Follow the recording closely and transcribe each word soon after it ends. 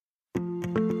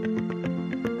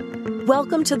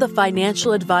Welcome to the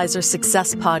Financial Advisor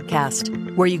Success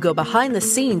Podcast, where you go behind the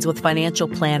scenes with financial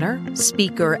planner,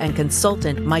 speaker, and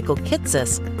consultant Michael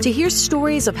Kitces to hear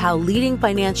stories of how leading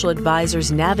financial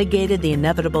advisors navigated the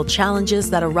inevitable challenges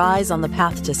that arise on the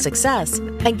path to success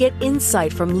and get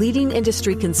insight from leading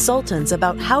industry consultants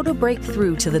about how to break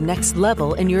through to the next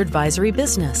level in your advisory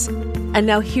business. And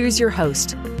now here's your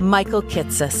host, Michael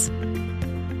Kitces.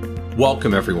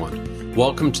 Welcome, everyone.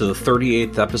 Welcome to the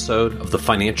 38th episode of the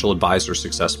Financial Advisor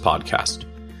Success Podcast.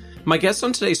 My guest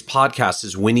on today's podcast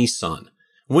is Winnie Sun.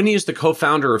 Winnie is the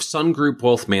co-founder of Sun Group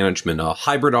Wealth Management, a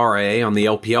hybrid RIA on the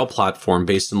LPL platform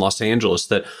based in Los Angeles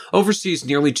that oversees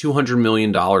nearly $200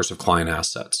 million of client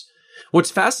assets.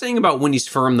 What's fascinating about Winnie's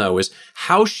firm, though, is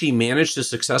how she managed to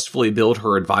successfully build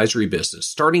her advisory business,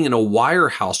 starting in a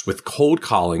wirehouse with cold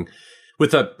calling,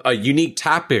 with a unique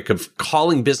tactic of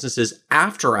calling businesses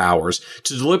after hours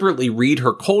to deliberately read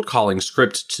her cold calling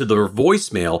script to their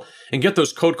voicemail and get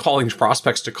those cold calling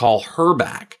prospects to call her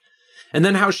back. And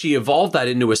then how she evolved that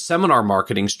into a seminar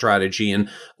marketing strategy and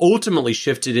ultimately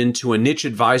shifted into a niche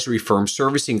advisory firm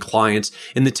servicing clients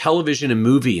in the television and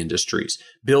movie industries,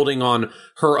 building on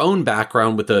her own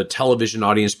background with a television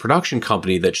audience production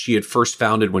company that she had first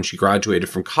founded when she graduated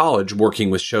from college, working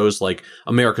with shows like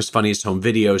America's Funniest Home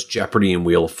Videos, Jeopardy, and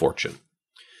Wheel of Fortune.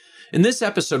 In this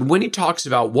episode, Winnie talks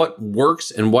about what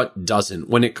works and what doesn't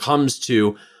when it comes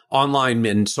to online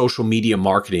and social media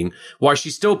marketing, why she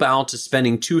still balances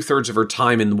spending 2/3 of her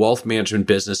time in the wealth management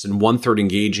business and 1/3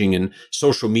 engaging in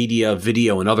social media,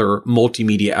 video, and other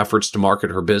multimedia efforts to market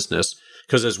her business.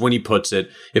 Because as Winnie puts it,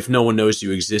 if no one knows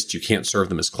you exist, you can't serve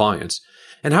them as clients.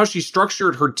 And how she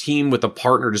structured her team with a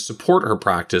partner to support her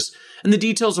practice, and the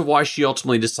details of why she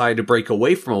ultimately decided to break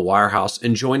away from a wirehouse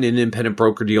and join an independent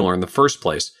broker-dealer in the first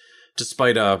place,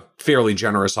 despite a fairly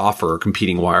generous offer a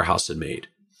competing wirehouse had made.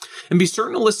 And be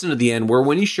certain to listen to the end, where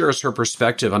Winnie shares her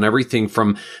perspective on everything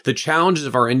from the challenges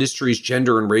of our industry's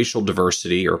gender and racial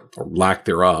diversity, or lack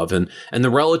thereof, and the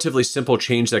relatively simple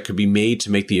change that could be made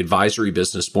to make the advisory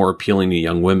business more appealing to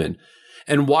young women,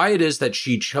 and why it is that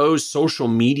she chose social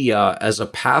media as a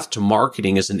path to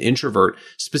marketing as an introvert,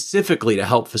 specifically to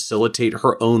help facilitate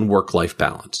her own work-life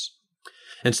balance.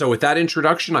 And so with that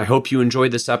introduction, I hope you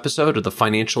enjoyed this episode of the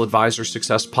Financial Advisor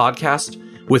Success Podcast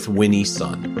with Winnie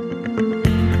Sun.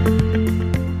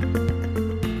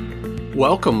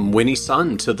 Welcome, Winnie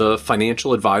Sun, to the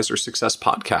Financial Advisor Success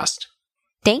Podcast.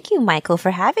 Thank you, Michael,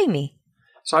 for having me.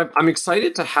 So I'm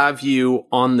excited to have you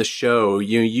on the show.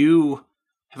 You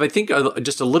have, I think,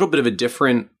 just a little bit of a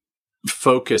different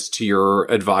focus to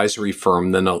your advisory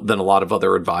firm than a lot of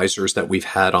other advisors that we've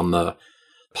had on the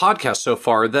podcast so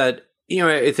far. That,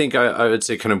 I think I would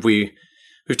say kind of we've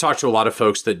talked to a lot of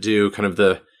folks that do kind of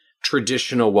the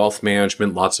traditional wealth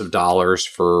management, lots of dollars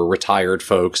for retired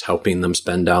folks, helping them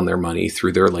spend down their money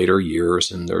through their later years.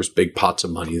 And there's big pots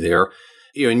of money there.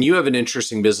 And you have an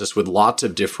interesting business with lots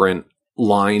of different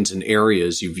lines and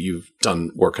areas. You've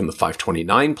done work in the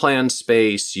 529 plan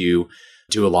space. You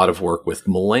do a lot of work with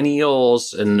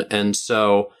millennials. And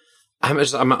so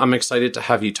I'm excited to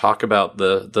have you talk about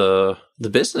the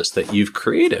business that you've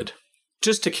created.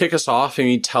 Just to kick us off, can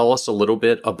you tell us a little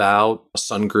bit about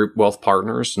Sun Group Wealth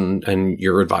Partners and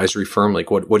your advisory firm? Like,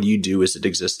 what do you do as it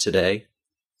exists today?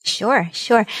 Sure.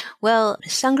 Well,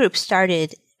 Sun Group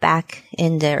started back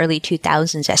in the early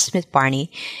 2000s at Smith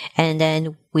Barney, and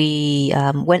then we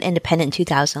went independent in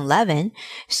 2011.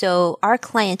 So our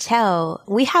clientele,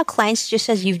 we have clients just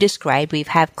as you've described. We've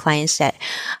had clients that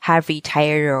have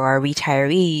retired or are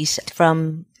retirees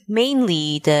from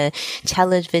mainly the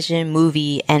television,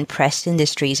 movie, and press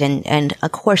industries, and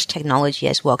of course technology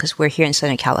as well, because we're here in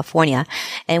Southern California.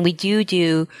 And we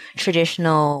do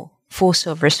traditional full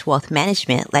service wealth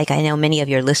management, like I know many of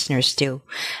your listeners do.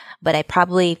 But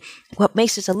what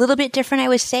makes us a little bit different, I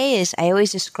would say, is I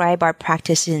always describe our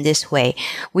practice in this way.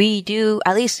 We do,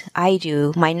 at least I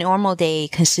do, my normal day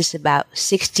consists of about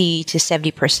 60 to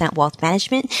 70% wealth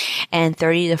management and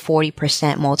 30 to 40%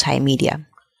 multimedia.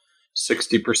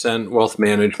 60% wealth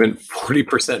management,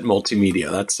 40% multimedia.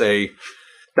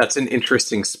 That's an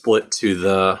interesting split to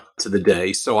the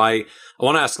day. So I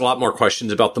want to ask a lot more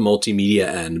questions about the multimedia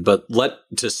end, but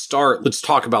let's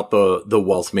talk about the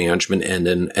wealth management end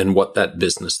and what that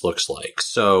business looks like.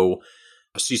 So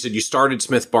you said you started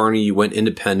Smith Barney, you went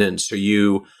independent. So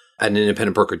you an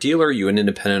independent broker dealer, you an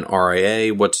independent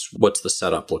RIA. What's the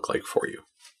setup look like for you?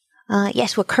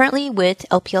 Yes, we're currently with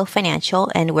LPL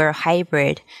Financial, and we're a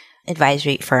hybrid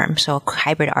advisory firm, so a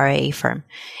hybrid RIA firm.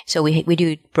 So we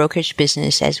do brokerage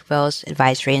business as well as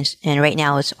advisory, and right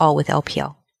now it's all with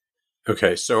LPL.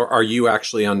 Okay, so are you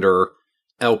actually under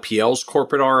LPL's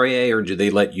corporate RIA, or do they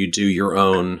let you do your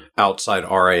own outside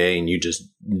RIA and you just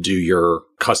do your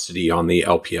custody on the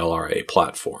LPL RIA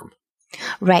platform?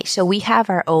 Right. So we have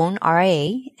our own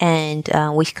RIA and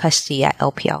we custody at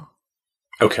LPL.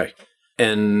 Okay.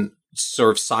 And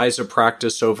sort of size of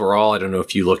practice overall, I don't know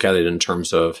if you look at it in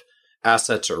terms of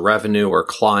assets or revenue or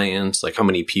clients, like how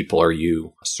many people are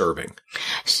you serving?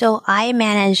 So I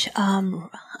manage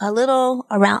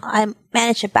I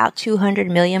manage about 200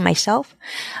 million myself.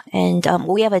 And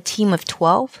we have a team of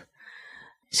 12.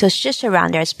 So it's just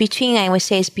around there. I would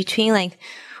say it's between like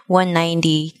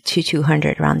 190 to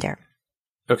 200 around there.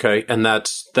 Okay. And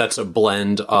that's a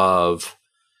blend of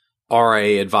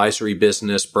RIA advisory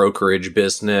business, brokerage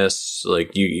business,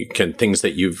 like you can things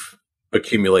that you've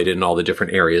accumulated in all the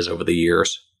different areas over the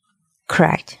years.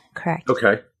 Correct.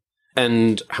 Okay.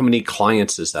 And how many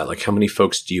clients is that? Like how many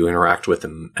folks do you interact with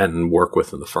and work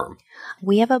with in the firm?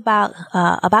 We have about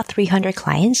 300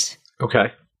 clients.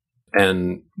 Okay.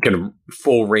 And kind of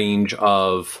full range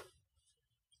of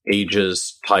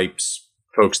ages, types,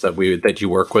 folks that you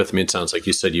work with. I mean, it sounds like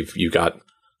you said you've got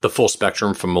the full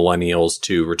spectrum from millennials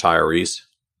to retirees.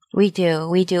 We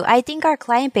do. I think our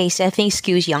client base,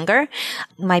 skews younger.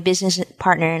 My business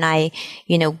partner and I,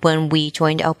 when we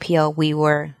joined LPL, we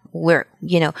were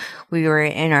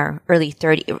in our early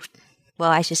 30s.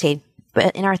 Well, I should say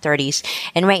in our 30s.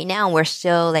 And right now we're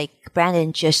still like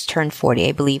Brandon just turned 40,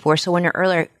 I believe. We're in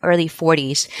our early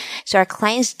 40s. So our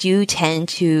clients do tend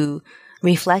to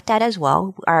reflect that as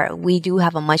well. We do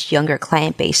have a much younger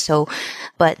client base.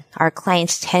 But our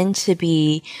clients tend to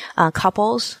be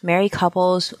couples, married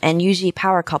couples, and usually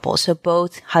power couples. So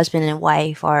both husband and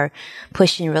wife are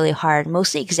pushing really hard,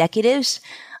 mostly executives.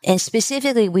 And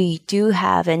specifically, we do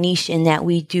have a niche in that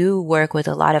we do work with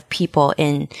a lot of people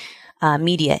in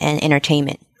media and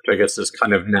entertainment. Which I guess is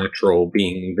kind of natural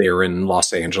being there in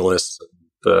Los Angeles,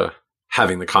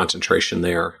 having the concentration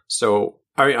there. So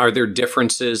are there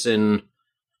differences in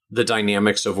the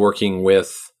dynamics of working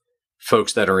with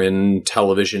folks that are in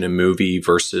television and movie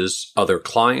versus other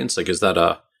clients? Like, do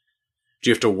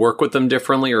you have to work with them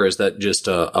differently, or is that just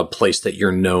a place that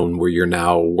you're known where you're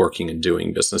now working and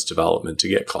doing business development to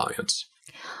get clients?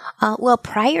 Well,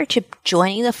 prior to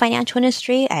joining the financial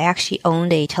industry, I actually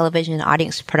owned a television and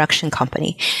audience production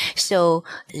company. So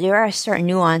there are certain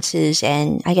nuances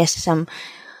and I guess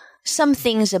some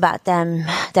things about them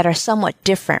that are somewhat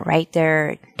different, right?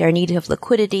 Their need of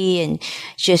liquidity and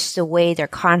just the way their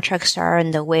contracts are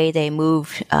and the way they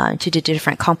move to the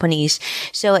different companies.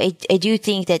 So I do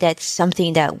think that that's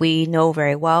something that we know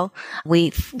very well.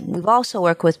 We've also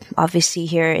worked with, obviously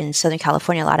here in Southern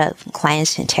California, a lot of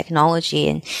clients in technology,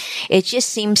 and it just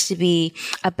seems to be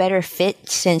a better fit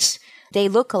since they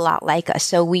look a lot like us.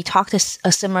 So we talk a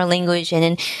similar language. And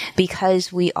then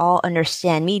because we all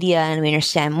understand media and we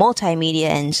understand multimedia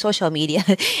and social media,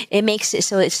 it makes it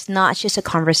so it's not just a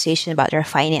conversation about their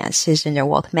finances and their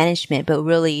wealth management, but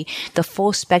really the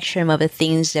full spectrum of the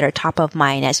things that are top of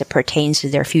mind as it pertains to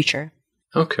their future.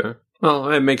 Okay.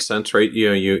 Well, it makes sense, right?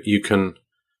 You can,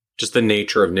 just the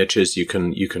nature of niches, you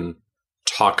can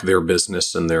talk their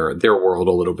business and their world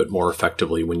a little bit more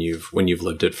effectively when you've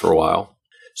lived it for a while.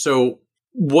 So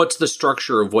what's the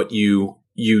structure of what you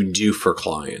do for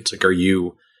clients? Like, are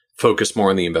you focused more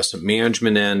on the investment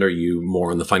management end? Are you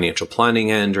more on the financial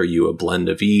planning end? Are you a blend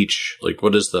of each? Like,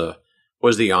 what does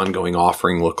the ongoing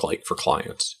offering look like for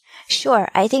clients? Sure.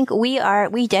 I think we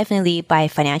definitely buy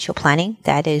financial planning.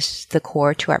 That is the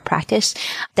core to our practice.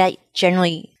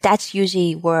 That's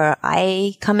usually where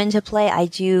I come into play. I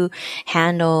do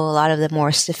handle a lot of the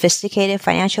more sophisticated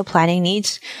financial planning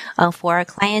needs for our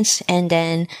clients. And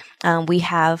then we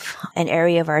have an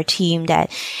area of our team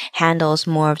that handles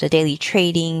more of the daily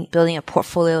trading, building of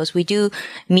portfolios. We do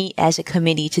meet as a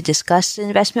committee to discuss the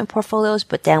investment portfolios,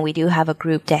 but then we do have a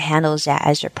group that handles that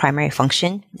as their primary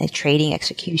function, like trading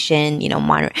execution,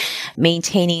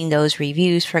 maintaining those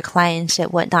reviews for clients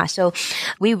and whatnot. So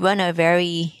we run a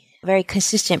very, very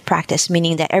consistent practice,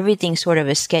 meaning that everything sort of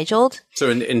is scheduled.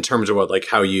 So in terms of what, like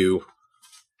how you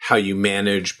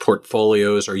manage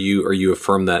portfolios, are you a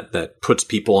firm that puts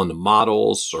people into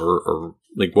models, or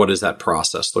like what does that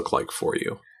process look like for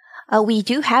you? We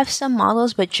do have some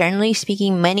models, but generally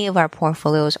speaking, many of our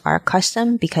portfolios are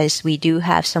custom because we do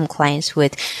have some clients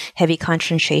with heavy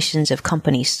concentrations of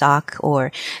company stock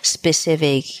or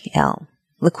specific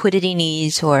liquidity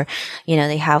needs, or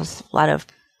they have a lot of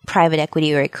private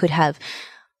equity, or it could have,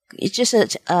 it's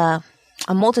just a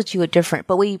multitude of different,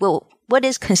 but what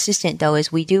is consistent though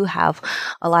is we do have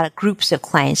a lot of groups of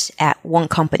clients at one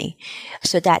company.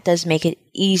 So that does make it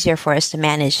easier for us to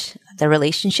manage the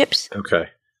relationships. Okay.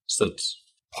 So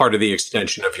part of the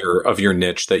extension of your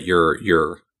niche that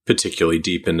you're particularly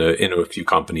deep into a few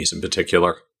companies in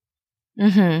particular.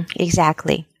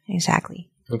 Exactly.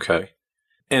 Okay.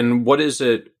 And what does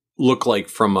it look like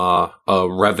from a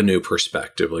revenue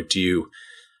perspective? Like,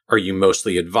 are you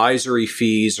mostly advisory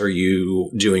fees? Are you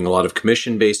doing a lot of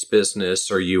commission-based business?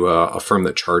 Are you a firm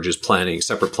that charges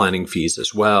separate planning fees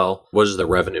as well? What does the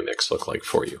revenue mix look like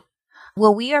for you?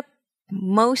 Well, we're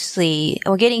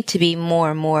getting to be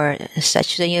more and more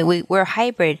such. So, we're a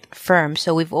hybrid firm,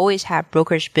 so we've always had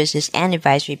brokerage business and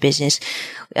advisory business.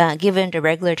 Given the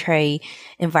regulatory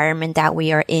environment that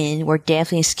we are in, we're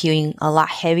definitely skewing a lot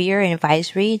heavier in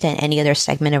advisory than any other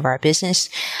segment of our business.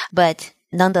 But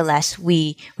nonetheless,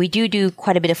 we do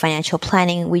quite a bit of financial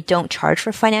planning. We don't charge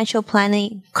for financial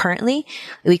planning currently.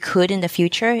 We could in the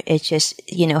future. It's just,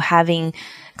 having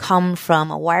come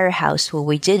from a wirehouse where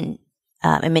we didn't,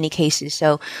 in many cases.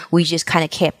 So we just kind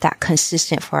of kept that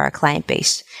consistent for our client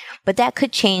base. But that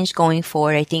could change going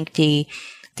forward. I think the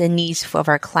needs of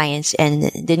our clients and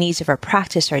the needs of our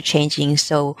practice are changing.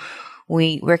 So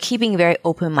we're keeping very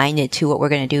open-minded to what we're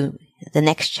going to do the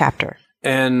next chapter.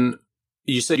 And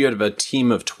you said you have a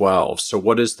team of 12. So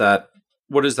what does that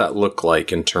look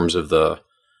like in terms of the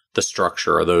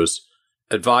structure? Are those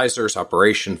advisors,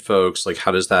 operation folks? Like,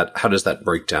 how does that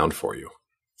break down for you?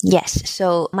 Yes.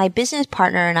 So my business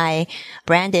partner and I,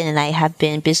 Brandon and I, have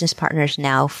been business partners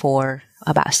now for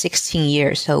about 16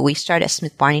 years. So we started at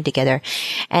Smith Barney together,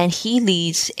 and he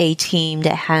leads a team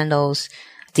that handles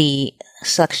the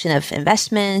selection of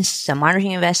investments, the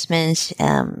monitoring investments,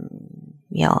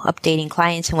 updating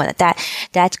clients and whatnot.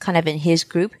 That's kind of in his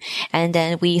group. And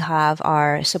then we have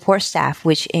our support staff,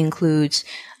 which includes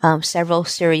several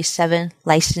Series 7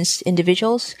 licensed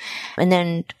individuals. And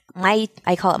then I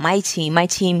call it my team. My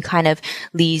team kind of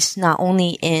leads not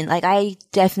only in, I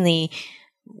definitely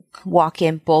walk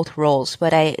in both roles,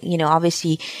 but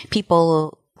obviously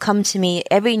people come to me.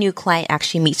 Every new client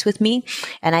actually meets with me,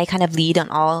 and I kind of lead on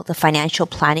all the financial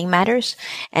planning matters.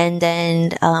 And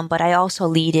then, but I also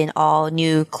lead in all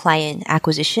new client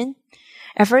acquisition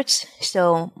efforts.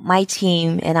 So my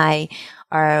team and I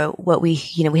are what we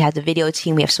have the video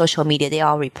team, we have social media, they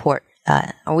all report.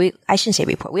 I shouldn't say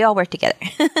report. We all work together.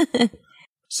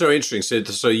 So interesting.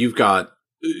 So you've got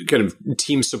kind of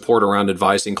team support around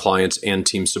advising clients and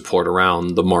team support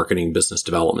around the marketing business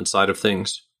development side of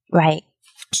things. Right.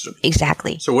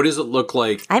 Exactly. So what does it look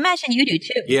like? I imagine you do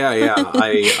too. Yeah.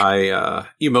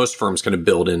 Most firms kind of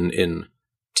build in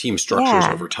team structures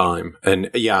over time. And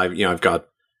I've got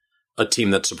a team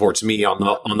that supports me on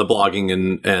the blogging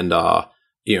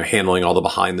and handling all the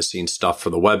behind the scenes stuff for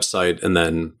the website. And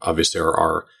then obviously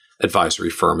our advisory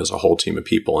firm is a whole team of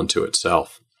people into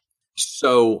itself.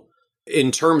 So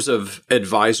in terms of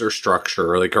advisor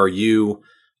structure, are you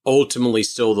ultimately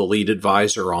still the lead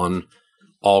advisor on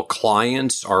all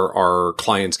clients? Are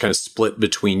clients kind of split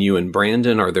between you and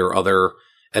Brandon? Are there other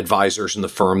advisors in the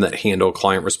firm that handle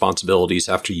client responsibilities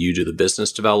after you do the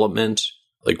business development?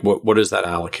 What does that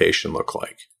allocation look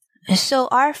like? So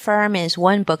our firm is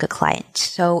one book of clients.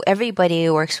 So everybody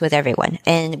works with everyone.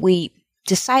 And we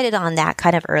decided on that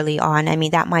kind of early on. I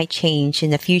mean, that might change in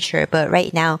the future, but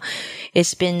right now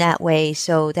it's been that way,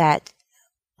 so that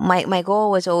my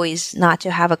goal was always not to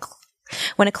have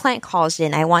when a client calls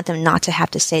in, I want them not to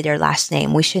have to say their last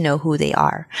name. We should know who they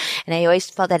are. And I always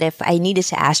felt that if I needed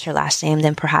to ask their last name,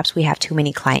 then perhaps we have too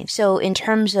many clients. So in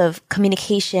terms of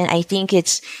communication, I think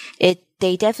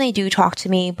they definitely do talk to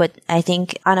me, but I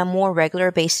think on a more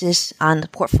regular basis on the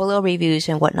portfolio reviews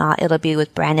and whatnot, it'll be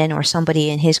with Brandon or somebody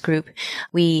in his group.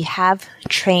 We have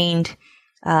trained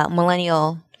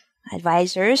millennial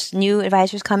advisors, new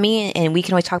advisors coming in, and we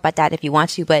can always talk about that if you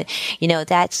want to, but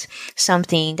that's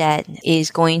something that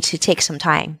is going to take some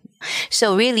time.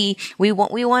 So really, we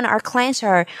want our clients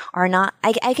are not,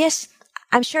 I guess,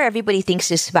 I'm sure everybody thinks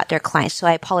this about their clients, so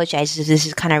I apologize if this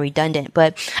is kind of redundant,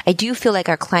 but I do feel like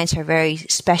our clients are very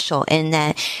special in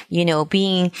that,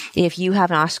 if you have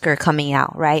an Oscar coming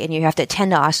out, right, and you have to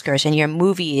attend the Oscars and your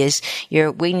movie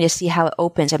you're waiting to see how it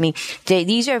opens. I mean,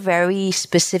 these are very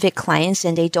specific clients,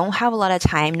 and they don't have a lot of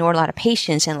time nor a lot of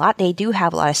patience, and they do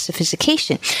have a lot of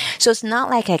sophistication. So it's not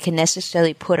like I can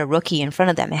necessarily put a rookie in front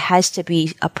of them. It has to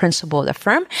be a principal of the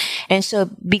firm. And so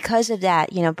because of that,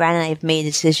 Brandon and I have made a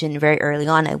decision very early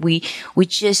on. We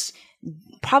just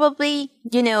probably,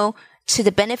 to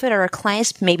the benefit of our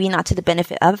clients, maybe not to the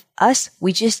benefit of us,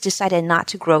 we just decided not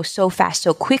to grow so fast,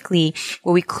 so quickly,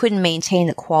 where we couldn't maintain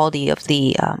the quality of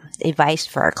the advice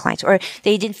for our clients, or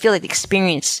they didn't feel like the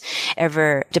experience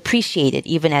ever depreciated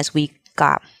even as we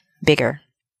got bigger.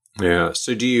 Yeah.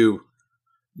 So do you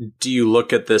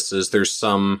look at this as there's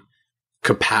some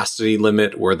capacity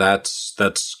limit where that's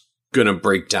going to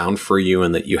break down for you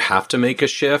and that you have to make a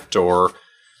shift, or are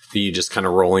you just kind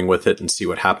of rolling with it and see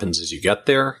what happens as you get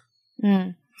there?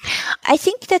 I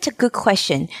think that's a good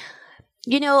question.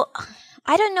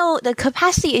 I don't know. The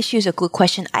capacity issue is a good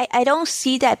question. I don't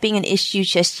see that being an issue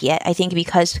just yet. I think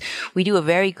because we do a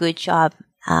very good job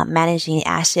managing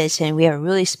assets, and we have a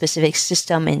really specific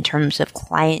system in terms of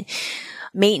client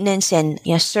maintenance and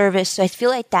service. So I feel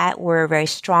like that we're very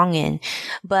strong in.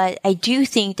 But I do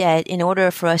think that in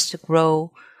order for us to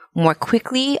grow more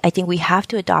quickly, I think we have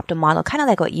to adopt a model kind of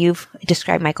like what you've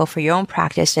described, Michael, for your own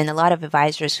practice, and a lot of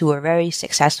advisors who are very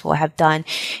successful have done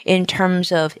in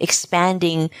terms of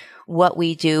expanding what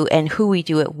we do and who we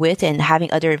do it with, and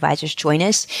having other advisors join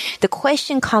us. The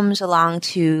question comes along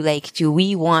to do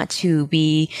we want to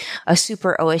be a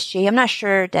super OSJ? I'm not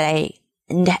sure that I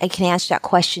can answer that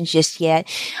question just yet.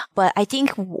 But I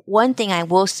think one thing I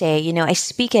will say, I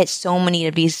speak at so many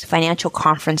of these financial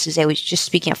conferences. I was just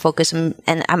speaking at Focus, and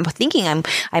I'm thinking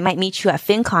I might meet you at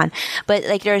FinCon. But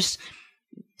I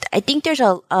think there's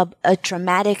a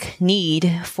dramatic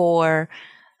need for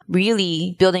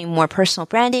really building more personal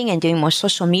branding and doing more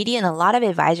social media. And a lot of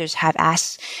advisors have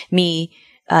asked me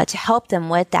to help them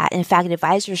with that. In fact,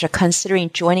 advisors are considering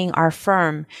joining our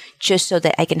firm just so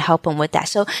that I can help them with that.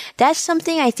 So that's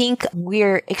something I think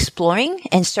we're exploring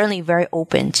and certainly very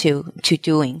open to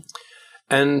doing.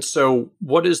 And so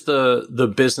what does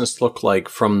the business look like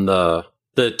from the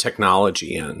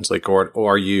technology end? Or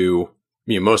are you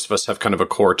most of us have kind of a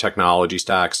core technology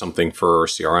stack, something for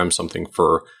CRM, something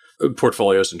for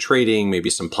portfolios and trading, maybe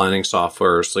some planning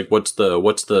softwares. What's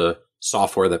the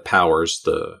software that powers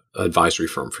the advisory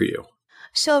firm for you?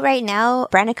 So right now,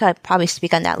 Brandon could probably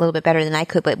speak on that a little bit better than I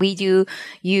could, but we do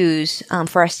use,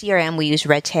 for our CRM, we use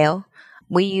Redtail.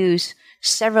 We use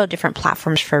several different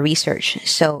platforms for research.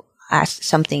 So that's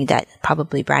something that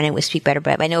probably Brandon would speak better,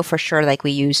 but I know for sure,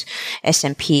 we use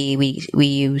S&P, we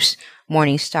use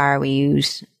Morningstar, we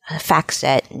use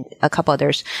FactSet, a couple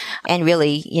others. And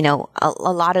really,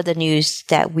 a lot of the news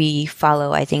that we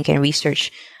follow, I think, and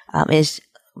research is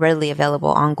readily available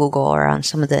on Google or on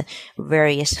some of the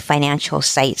various financial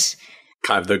sites.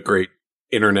 Kind of the great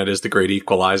internet is the great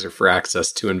equalizer for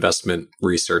access to investment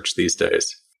research these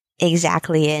days.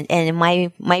 Exactly. And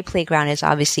my playground is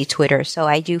obviously Twitter. So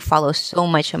I do follow so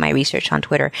much of my research on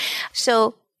Twitter.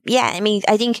 So yeah,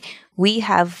 I think we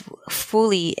have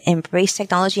fully embraced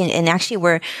technology, and actually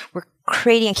we're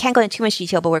creating, I can't go into too much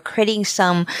detail, but we're creating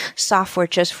some software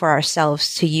just for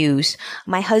ourselves to use.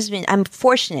 My husband, I'm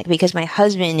fortunate because my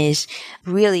husband is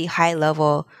really high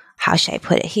level. How should I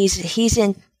put it?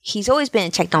 He's always been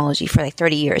in technology for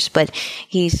 30 years, but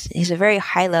he's a very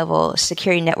high level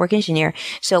security network engineer.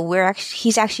 So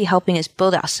he's actually helping us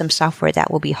build out some software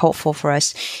that will be helpful for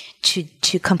us to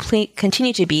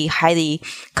continue to be highly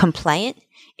compliant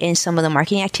in some of the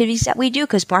marketing activities that we do,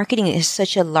 because marketing is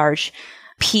such a large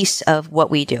piece of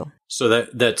what we do. So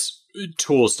that's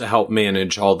tools to help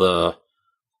manage all the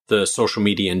social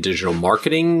media and digital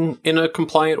marketing in a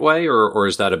compliant way, or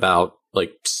is that about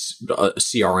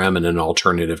CRM and an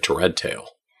alternative to Redtail?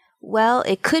 Well,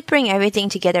 it could bring everything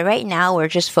together. Right now, we're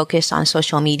just focused on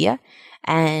social media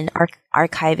and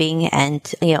archiving and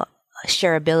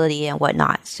shareability and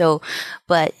whatnot. So,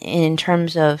 but in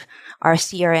terms of our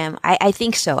CRM, I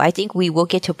think so. I think we will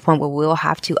get to a point where we'll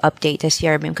have to update the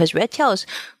CRM, because Redtail is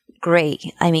great.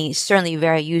 It's certainly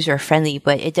very user friendly,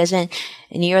 but it doesn't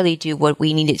nearly do what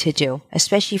we need it to do,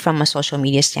 especially from a social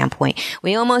media standpoint.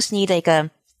 We almost need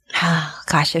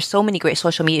there's so many great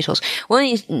social media tools.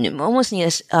 We almost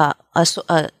need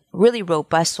a really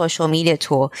robust social media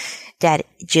tool that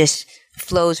just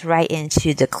flows right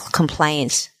into the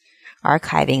compliance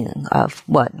archiving of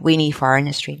what we need for our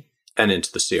industry. And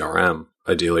into the CRM,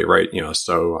 ideally, right?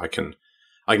 So I can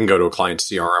go to a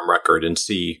client's CRM record and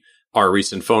see our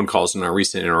recent phone calls and our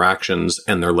recent interactions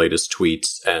and their latest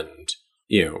tweets and,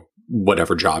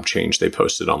 whatever job change they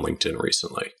posted on LinkedIn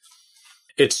recently.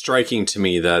 It's striking to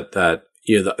me that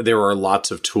there are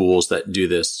lots of tools that do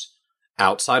this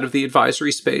outside of the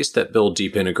advisory space that build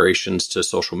deep integrations to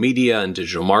social media and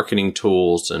digital marketing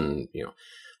tools, and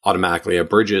automatically have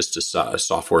bridges to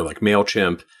software like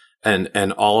MailChimp,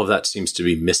 and all of that seems to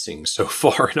be missing so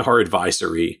far in our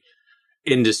advisory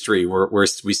industry, where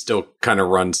we still kind of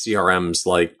run CRMs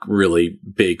like really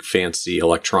big, fancy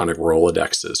electronic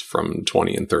Rolodexes from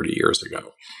 20 and 30 years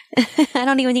ago. I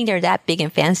don't even think they're that big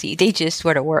and fancy. They just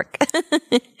sort of work.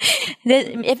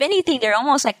 If anything, they're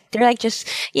almost I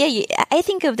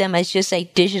think of them as just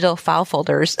digital file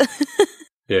folders.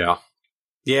 Yeah.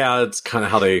 Yeah, it's kind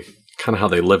of how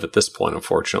they live at this point,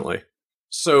 unfortunately.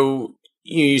 So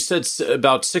you said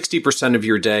about 60% of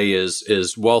your day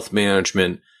is wealth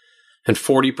management and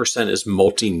 40% is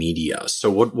multimedia. So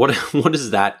what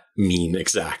does that mean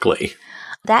exactly?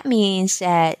 That means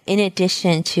that in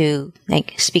addition to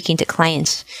like speaking to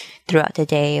clients throughout the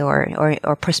day or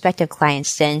prospective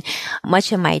clients, then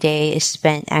much of my day is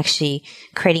spent actually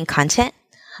creating content,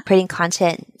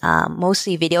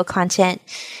 mostly video content,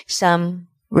 some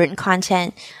written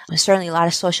content, certainly a lot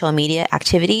of social media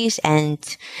activities. And,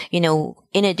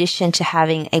 in addition to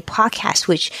having a podcast,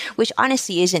 which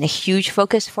honestly isn't a huge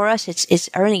focus for us. It's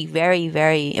only very,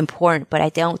 very important, but I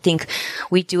don't think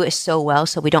we do it so well.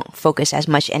 So we don't focus as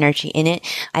much energy in it.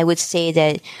 I would say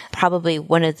that probably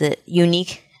one of the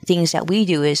unique things that we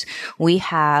do is we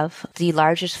have the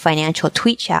largest financial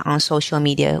tweet chat on social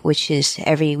media, which is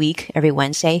every week, every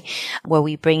Wednesday, where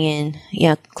we bring in,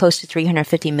 close to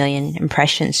 350 million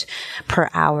impressions per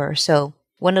hour. So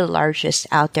one of the largest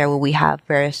out there where we have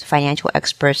various financial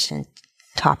experts and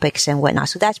topics and whatnot.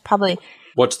 So that's probably...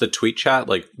 What's the tweet chat?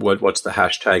 Like what's the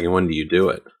hashtag and when do you do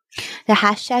it? The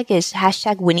hashtag is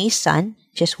 #WinnieSun,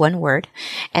 just one word.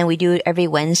 And we do it every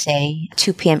Wednesday,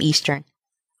 2 p.m. Eastern.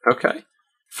 Okay.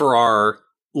 For our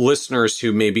listeners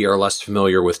who maybe are less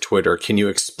familiar with Twitter, can you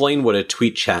explain what a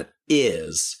tweet chat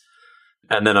is?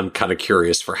 And then I'm kind of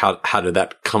curious for how did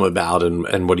that come about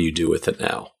and what do you do with it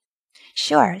now?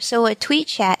 Sure. So a tweet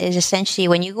chat is essentially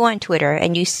when you go on Twitter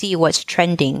and you see what's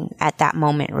trending at that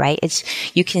moment, right?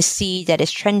 You can see that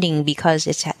it's trending because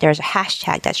there's a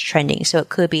hashtag that's trending. So it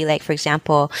could be like, for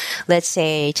example, let's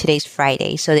say today's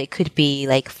Friday. So it could be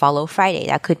like Follow Friday.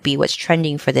 That could be what's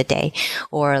trending for the day.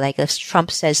 Or like if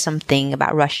Trump says something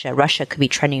about Russia could be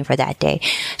trending for that day.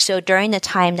 So during the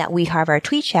time that we have our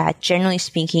tweet chat, generally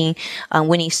speaking,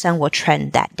 Winnie Sun will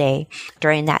trend that day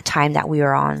during that time that we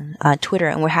are on Twitter.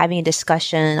 And we're having a discussion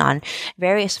on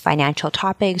various financial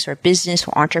topics or business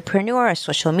or entrepreneur or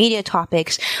social media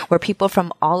topics where people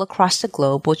from all across the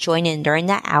globe will join in during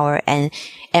that hour and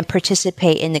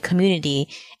participate in the community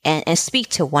and speak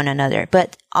to one another,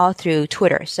 but all through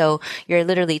Twitter. So you're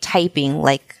literally typing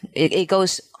like it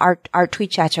goes, our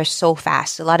tweet chats are so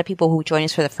fast. A lot of people who join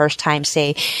us for the first time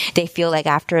say they feel like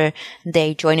after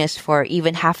they join us for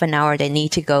even half an hour, they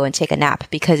need to go and take a nap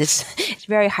because it's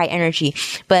very high energy.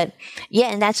 But yeah,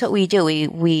 and that's what we do.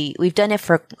 We've done it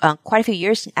for quite a few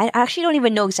years. I actually don't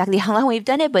even know exactly how long we've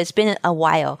done it, but it's been a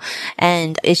while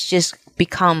and it's just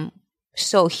become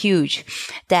so huge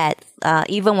that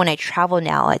even when I travel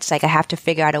now, it's like I have to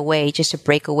figure out a way just to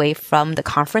break away from the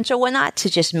conference or whatnot to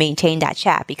just maintain that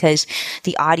chat because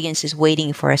the audience is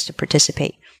waiting for us to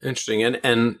participate. Interesting.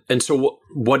 And so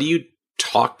what do you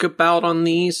talk about on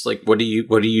these? Like what do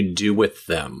you do with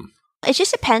them? It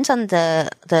just depends on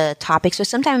the topic. So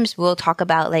sometimes we'll talk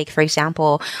about, like, for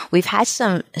example, we've had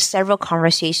several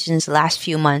conversations the last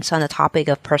few months on the topic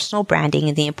of personal branding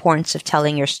and the importance of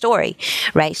telling your story,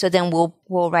 right? So then we'll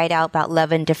write out about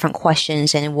 11 different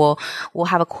questions and we'll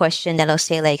have a question that'll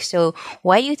say like, so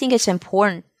why do you think it's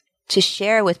important to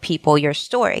share with people your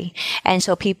story? And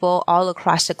so people all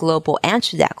across the globe will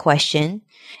answer that question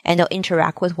and they'll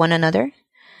interact with one another.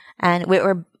 And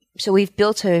so we've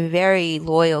built a very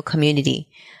loyal community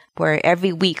where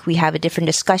every week we have a different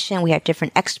discussion. We have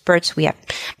different experts. We have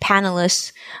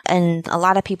panelists and a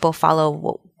lot of people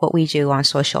follow what we do on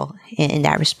social in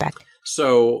that respect.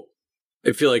 So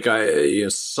I feel like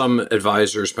some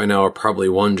advisors by now are probably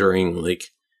wondering like,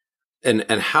 and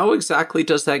how exactly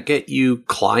does that get you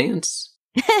clients?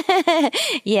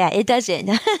 Yeah, it doesn't.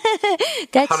 How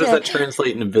does that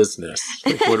translate into business?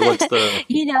 Like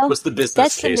what's the business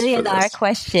that's case $1 million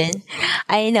question.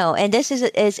 I know, and this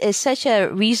is such a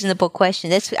reasonable question.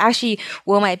 That's actually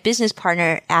what my business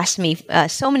partner asked me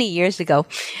so many years ago,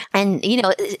 and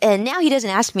and now he doesn't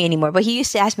ask me anymore. But he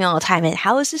used to ask me all the time. And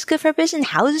how is this good for business?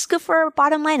 How is this good for our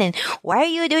bottom line? And why are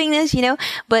you doing this?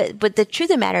 But the truth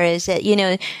of the matter is that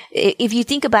if you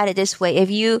think about it this way,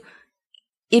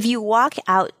 if you walk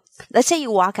out, let's say you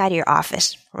walk out of your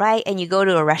office, right? And you go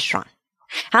to a restaurant.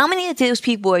 How many of those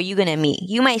people are you going to meet?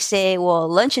 You might say, well,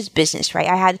 lunch is business, right?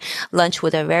 I had lunch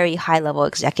with a very high level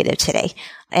executive today.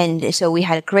 And so we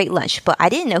had a great lunch, but I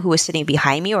didn't know who was sitting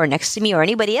behind me or next to me or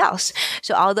anybody else.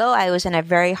 So although I was in a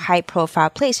very high profile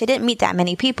place, I didn't meet that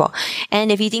many people.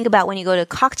 And if you think about when you go to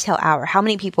cocktail hour, how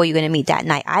many people are you going to meet that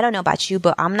night? I don't know about you,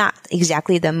 but I'm not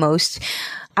exactly the most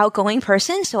outgoing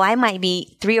person, so I might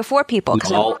be 3 or 4 people.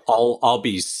 I'll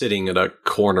be sitting at a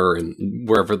corner and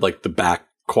wherever like the back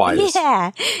quietest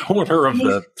corner of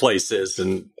the place is,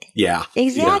 and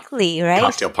exactly right.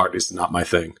 Cocktail parties is not my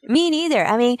thing. Me neither.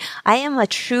 I mean, I am a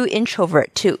true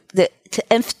introvert to the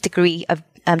nth degree of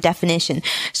definition.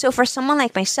 So for someone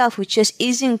like myself who just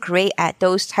isn't great at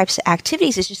those types of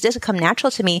activities, it just doesn't come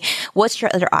natural to me. What's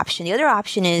your other option? The other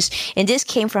option is, and this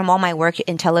came from all my work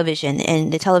in television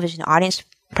and the television audience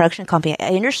production company,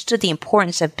 I understood the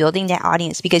importance of building that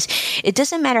audience, because it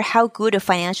doesn't matter how good a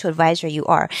financial advisor you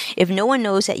are. If no one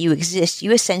knows that you exist,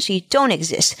 you essentially don't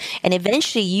exist. And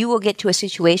eventually you will get to a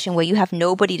situation where you have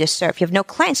nobody to serve. You have no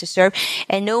clients to serve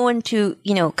and no one to,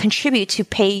 contribute to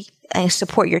pay and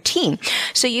support your team.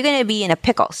 So you're going to be in a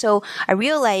pickle. So I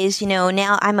realized,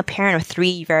 now I'm a parent of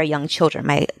 3 very young children.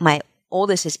 My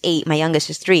oldest is 8, my youngest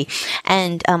is 3.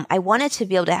 And I wanted to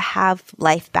be able to have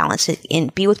life balance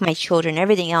and be with my children and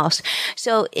everything else.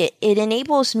 So it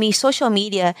enables me, social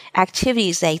media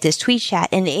activities like this tweet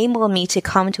chat enable me to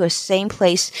come to a same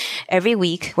place every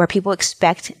week where people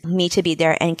expect me to be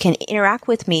there and can interact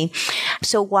with me.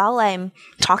 So while I'm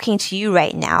talking to you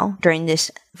right now during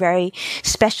this very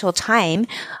special time,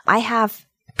 I have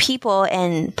people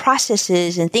and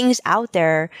processes and things out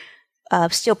there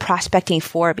still prospecting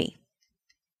for me.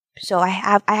 So I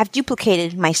have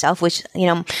duplicated myself, which,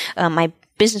 my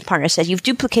business partner says, you've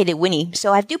duplicated Winnie.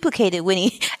 So I've duplicated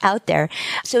Winnie out there.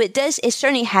 So it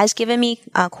certainly has given me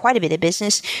quite a bit of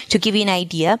business. To give you an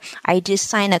idea, I just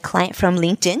signed a client from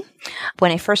LinkedIn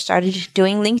when I first started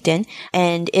doing LinkedIn,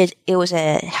 and it was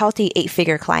a healthy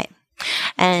 8-figure client.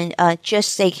 And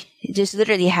this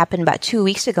literally happened about 2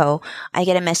 weeks ago. I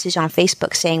get a message on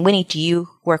Facebook saying, Winnie, do you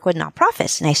work with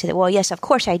nonprofits? And I said, well, yes, of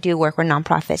course I do work with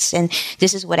nonprofits, and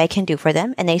this is what I can do for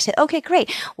them. And they said, okay,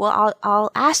 great. Well,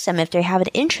 I'll ask them if they have an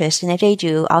interest, and if they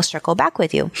do, I'll circle back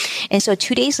with you. And so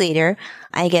 2 days later,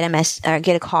 I get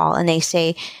a call, and they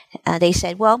said,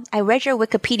 well, I read your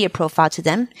Wikipedia profile to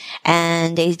them,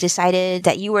 and they decided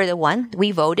that you were the one.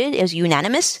 We voted. It was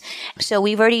unanimous. So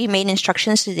we've already made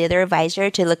instructions to the other advisor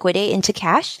to liquidate into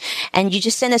cash, and you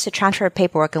just send us a transfer of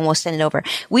paperwork and we'll send it over.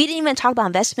 We didn't even talk about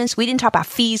investments. We didn't talk about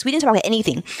fees. We didn't talk about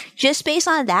anything. Just based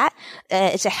on that,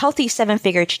 it's a healthy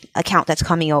 7-figure account that's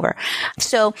coming over.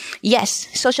 So yes,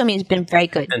 social media has been very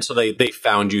good. And so they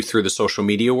found you through the social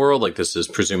media world? Like, this is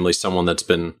presumably someone that's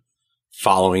been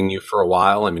following you for a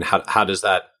while. I mean, how does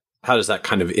that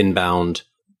kind of inbound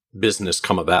business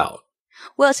come about?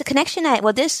 Well, it's a connection.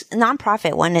 This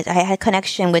nonprofit one, I had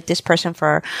connection with this person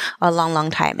for a long,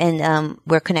 long time, and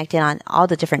we're connected on all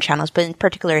the different channels. But in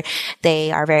particular,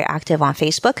 they are very active on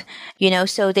Facebook.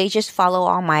 So they just follow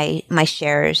all my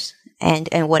shares and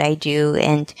what I do,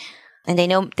 and they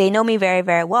know me very,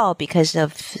 very well because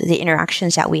of the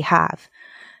interactions that we have.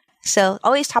 So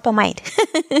always top of mind.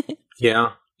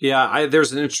 Yeah.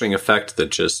 There's an interesting effect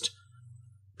that just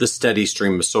the steady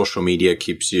stream of social media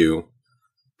keeps you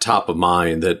top of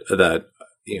mind. The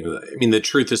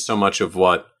truth is, so much of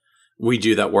what we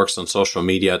do that works on social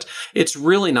media, it's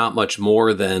really not much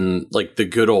more than like the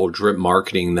good old drip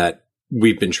marketing that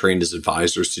we've been trained as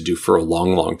advisors to do for a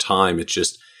long, long time. It's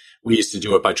just, we used to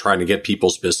do it by trying to get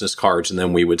people's business cards, and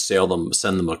then we would send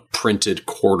them a printed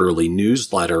quarterly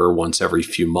newsletter once every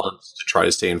few months to try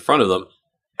to stay in front of them.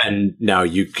 And now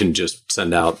you can just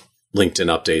send out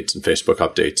LinkedIn updates and Facebook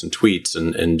updates and tweets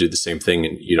and do the same thing,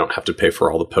 and you don't have to pay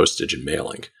for all the postage and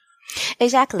mailing.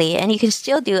 Exactly. And you can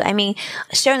still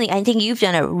certainly, I think you've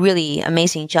done a really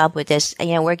amazing job with this.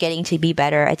 We're getting to be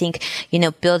better. I think,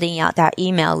 building out that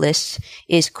email list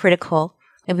is critical.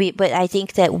 But I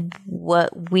think that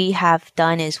what we have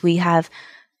done is we have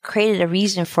created a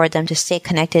reason for them to stay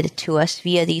connected to us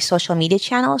via these social media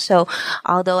channels. So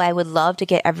although I would love to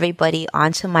get everybody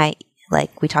onto my,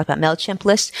 like we talked about, MailChimp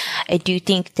list, I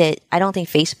don't think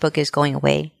Facebook is going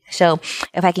away. So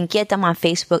if I can get them on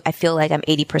Facebook, I feel like I'm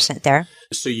 80% there.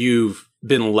 So you've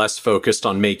been less focused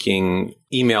on making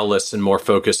email lists and more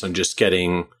focused on just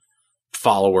getting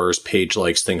followers, page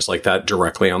likes, things like that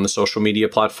directly on the social media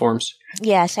platforms?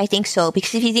 Yes, I think so.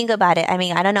 Because if you think about it,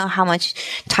 I don't know how much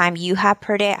time you have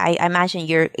per day. I imagine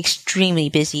you're extremely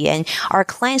busy, and our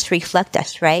clients reflect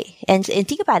us, right? And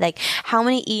think about like how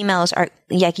many emails are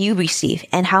like you receive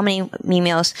and how many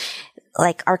emails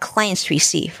like our clients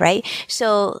receive, right?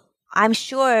 So I'm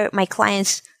sure my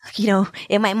clients,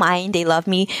 in my mind, they love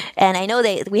me. And I know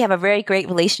we have a very great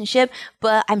relationship,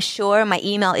 but I'm sure my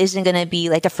email isn't going to be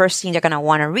like the first thing they're going to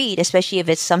want to read, especially if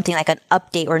it's something like an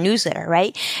update or newsletter,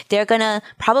 right? They're going to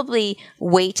probably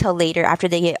wait till later after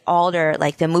they get all their,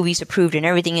 like the movies approved and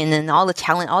everything, and then all the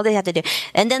talent, all they have to do.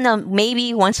 And then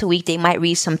maybe once a week, they might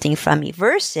read something from me,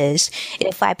 versus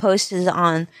if I posted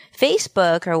on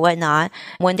Facebook or whatnot,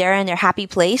 when they're in their happy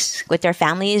place with their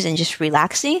families and just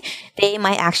relaxing, they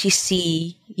might actually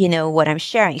see, what I'm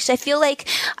sharing. So I feel like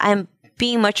I'm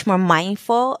being much more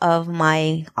mindful of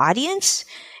my audience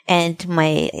and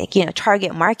my,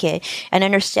 target market, and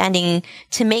understanding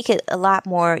to make it a lot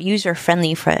more user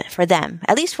friendly for them.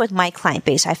 At least with my client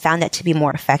base, I found that to be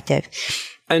more effective.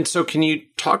 And so can you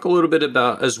talk a little bit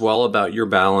about your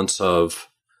balance of,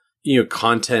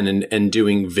 content and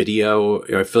doing video?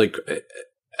 I feel like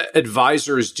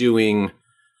advisors doing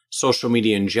social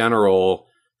media in general,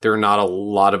 there are not a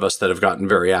lot of us that have gotten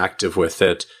very active with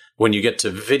it. When you get to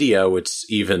video, it's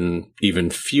even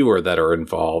fewer that are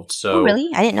involved. So, oh, really?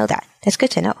 I didn't know that. That's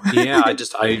good to know. Yeah,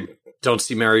 I don't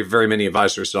see very many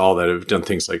advisors at all that have done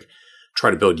things like try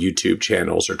to build YouTube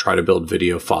channels or try to build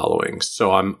video followings.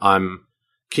 So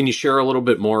can you share a little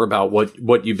bit more about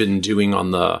what you've been doing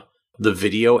on the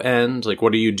video end? Like,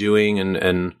 what are you doing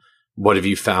and what have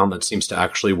you found that seems to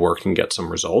actually work and get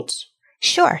some results?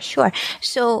 Sure.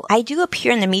 So I do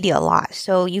appear in the media a lot.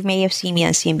 So you may have seen me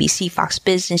on CNBC, Fox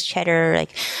Business, Cheddar, like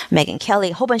Megyn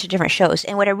Kelly, a whole bunch of different shows.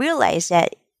 And what I realized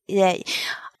that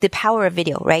the power of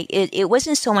video, right? It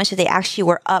wasn't so much that they actually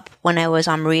were up when I was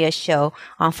on Maria's show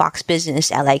on Fox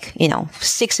Business at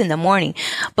 6 a.m,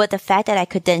 but the fact that I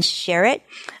could then share it,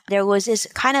 there was this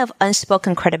kind of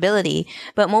unspoken credibility.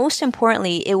 But most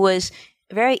importantly, it was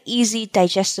very easy,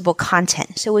 digestible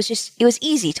content. So it was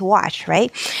easy to watch,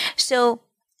 right? So,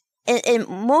 and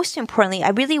most importantly,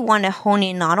 I really want to hone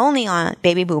in not only on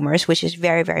baby boomers, which is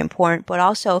very, very important, but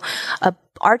also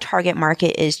our target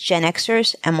market is Gen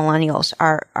Xers and millennials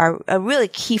are a really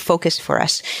key focus for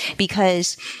us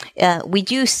because we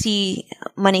do see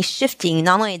money shifting.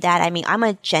 Not only that, I mean, I'm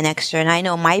a Gen Xer and I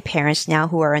know my parents now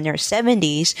who are in their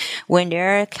 70s, when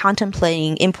they're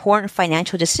contemplating important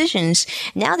financial decisions,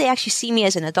 now they actually see me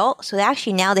as an adult. So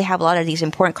now they have a lot of these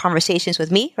important conversations with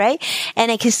me, right?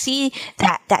 And I can see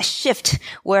that shift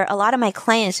where a lot of my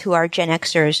clients who are Gen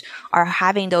Xers are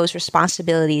having those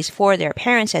responsibilities for their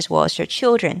parents as well as their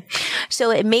children. So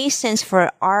it made sense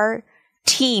for our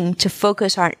team to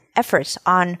focus our efforts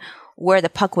on where the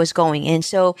puck was going. And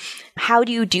so how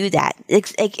do you do that?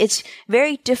 It's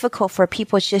very difficult for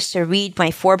people just to read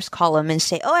my Forbes column and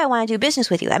say, oh, I want to do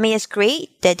business with you. I mean, it's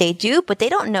great that they do, but they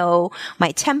don't know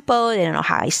my tempo. They don't know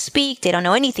how I speak. They don't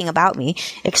know anything about me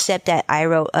except that I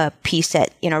wrote a piece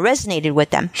that, resonated with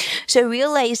them. So I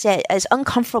realized that as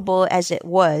uncomfortable as it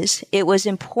was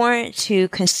important to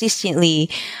consistently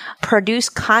produce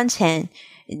content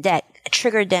that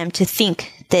triggered them to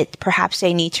think that perhaps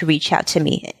they need to reach out to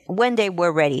me when they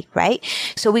were ready, right?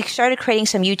 So we started creating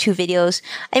some YouTube videos.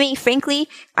 I mean, frankly,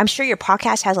 I'm sure your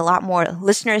podcast has a lot more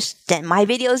listeners than my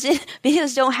videos did.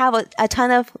 Videos don't have a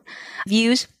ton of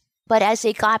views. But as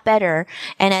it got better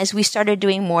and as we started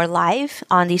doing more live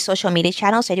on these social media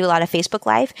channels, I do a lot of Facebook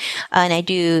Live and I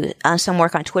do some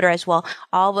work on Twitter as well.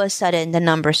 All of a sudden, the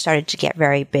numbers started to get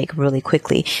very big really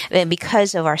quickly and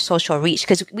because of our social reach,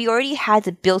 because we already had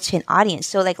the built-in audience.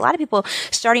 So like a lot of people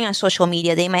starting on social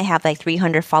media, they might have like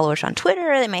 300 followers on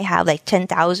Twitter. They might have like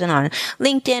 10,000 on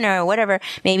LinkedIn or whatever,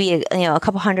 maybe, a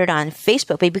couple hundred on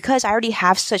Facebook. But because I already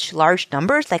have such large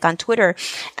numbers, like on Twitter,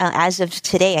 as of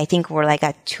today, I think we're like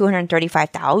at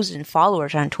 235,000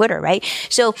 followers on Twitter, right?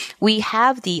 So we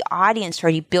have the audience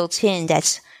already built in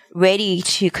that's ready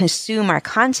to consume our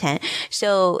content.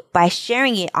 So by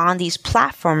sharing it on these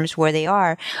platforms where they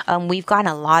are, we've gotten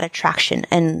a lot of traction.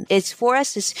 And it's for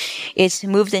us, it's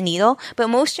moved the needle. But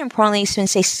most importantly,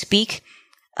 since I speak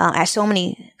at so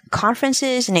many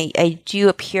conferences and I do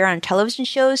appear on television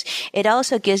shows, it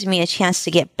also gives me a chance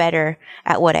to get better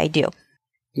at what I do.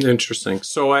 Interesting.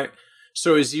 So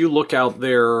as you look out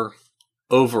there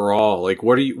overall, like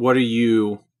what do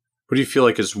you feel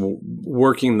like is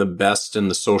working the best in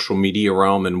the social media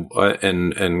realm and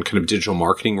kind of digital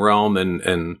marketing realm,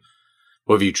 and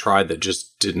what have you tried that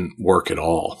just didn't work at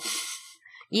all?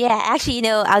 Yeah, actually,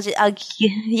 I'll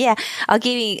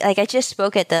give you, like, I just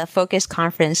spoke at the Focus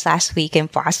conference last week in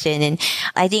Boston. And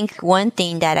I think one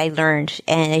thing that I learned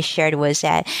and I shared was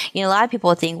that, a lot of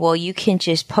people think, well, you can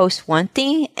just post one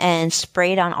thing and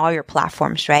spray it on all your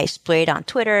platforms, right? Spray it on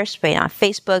Twitter, spray it on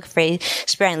Facebook,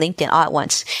 spray on LinkedIn all at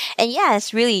once. And yeah,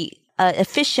 it's really an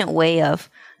efficient way of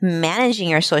managing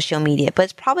your social media, but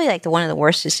it's probably like one of the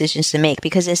worst decisions to make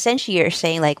because essentially you're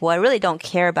saying like, well, I really don't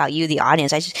care about you, the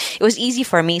audience. It was easy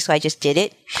for me, so I just did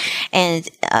it, and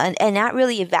not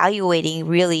really evaluating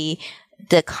really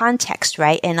the context,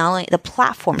 right? And not only the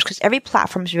platforms, because every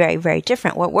platform is very, very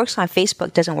different. What works on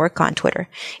Facebook doesn't work on Twitter.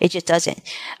 It just doesn't.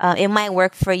 It might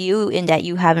work for you in that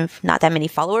you have not that many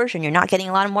followers and you're not getting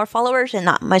a lot of more followers and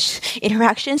not much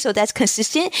interaction. So that's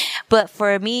consistent. But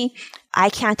for me, I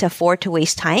can't afford to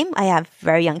waste time. I have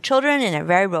very young children and a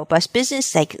very robust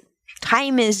business. Like,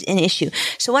 Time is an issue.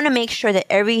 So I want to make sure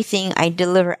that everything I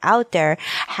deliver out there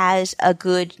has a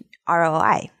good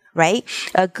ROI, right?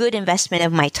 A good investment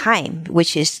of my time,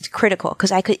 which is critical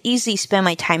because I could easily spend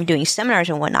my time doing seminars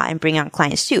and whatnot and bring on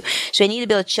clients too. So I need to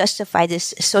be able to justify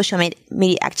this social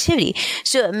media activity.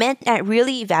 So it meant that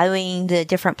really evaluating the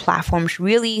different platforms,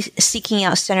 really seeking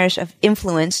out centers of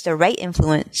influence, the right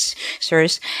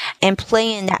influencers, and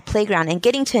playing that playground and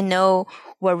getting to know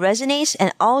what resonates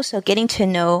and also getting to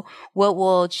know what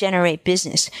will generate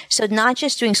business. So not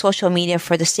just doing social media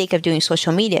for the sake of doing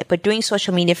social media, but doing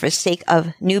social media for the sake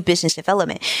of new business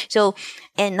development. So,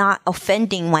 and not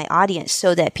offending my audience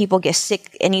so that people get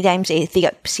sick anytime they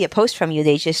see a post from you,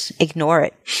 they just ignore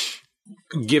it.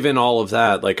 Given all of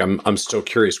that, like I'm still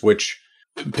curious which,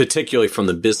 particularly from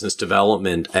the business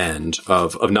development end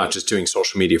of not just doing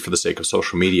social media for the sake of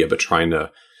social media, but trying to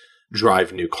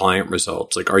drive new client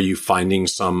results. Like, are you finding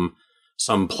some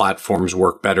platforms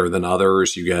work better than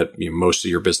others? You get most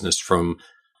of your business from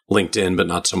LinkedIn, but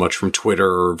not so much from Twitter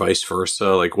or vice versa.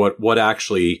 Like, what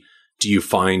actually do you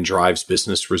find drives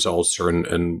business results,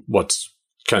 and what's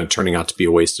kind of turning out to be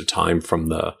a waste of time from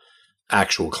the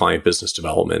actual client business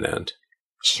development end?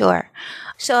 Sure.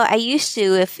 So I used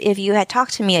to, if you had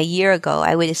talked to me a year ago,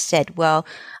 I would have said, well,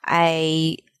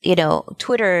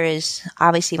 Twitter is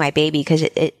obviously my baby because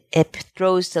it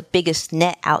throws the biggest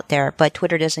net out there, but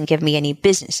Twitter doesn't give me any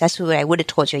business. That's what I would have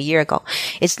told you a year ago.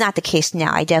 It's not the case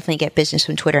now. I definitely get business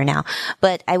from Twitter now,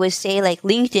 but I would say like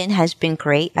LinkedIn has been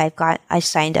great. I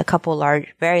signed a couple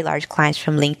very large clients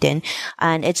from LinkedIn,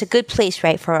 and it's a good place,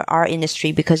 right, for our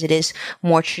industry because it is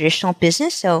more traditional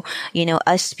business. So,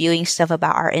 us spewing stuff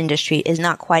about our industry is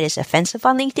not quite as offensive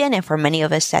on LinkedIn. And for many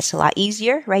of us, that's a lot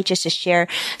easier, right? Just to share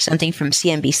something from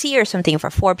CNBC or something for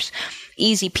Forbes.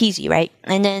 Easy peasy, right?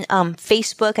 And then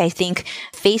Facebook, I think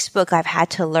Facebook I've had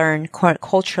to learn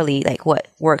culturally like what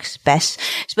works best.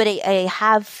 But I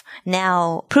have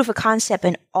now proof of concept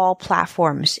in all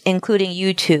platforms, including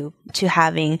YouTube, to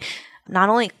having not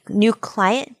only new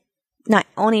client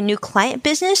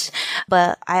business,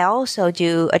 but I also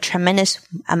do a tremendous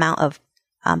amount of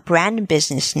brand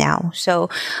business now. So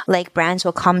like brands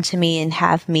will come to me and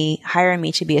hire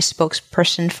me to be a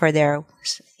spokesperson for their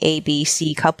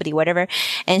ABC company, whatever.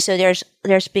 And so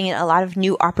there's been a lot of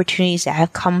new opportunities that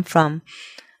have come from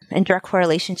in direct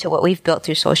correlation to what we've built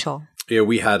through social. Yeah,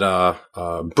 we had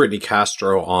Brittany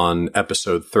Castro on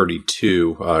episode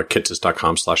 32,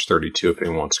 kitces.com/32, if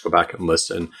anyone wants to go back and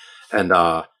listen. And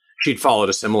she'd followed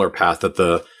a similar path that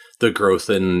the growth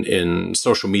in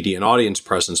social media and audience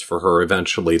presence for her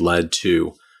eventually led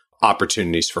to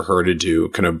opportunities for her to do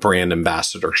kind of brand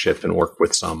ambassadorship and work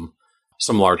with some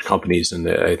large companies in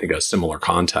I think a similar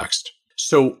context.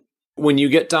 So when you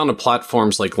get down to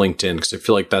platforms like LinkedIn, because I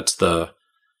feel like that's at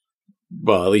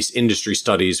least industry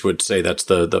studies would say that's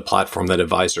the platform that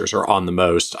advisors are on the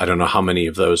most. I don't know how many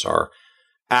of those are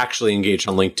actually engaged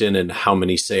on LinkedIn and how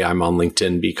many say I'm on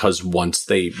LinkedIn because once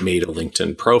they made a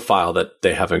LinkedIn profile that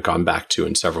they haven't gone back to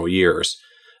in several years.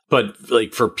 But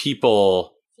like for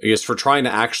people, I guess for trying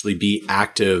to actually be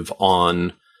active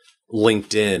on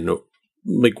LinkedIn,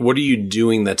 like what are you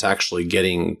doing that's actually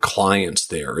getting clients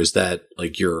there? Is that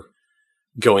like you're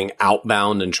going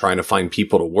outbound and trying to find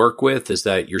people to work with? Is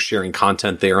that you're sharing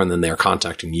content there and then they're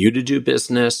contacting you to do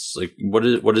business? Like what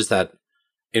does that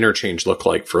interchange look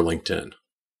like for LinkedIn?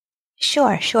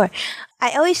 Sure. I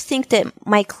always think that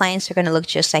my clients are going to look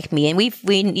just like me. And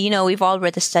we've all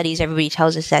read the studies. Everybody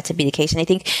tells us that to be the case. And I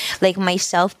think like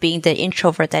myself being the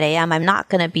introvert that I am, I'm not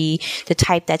going to be the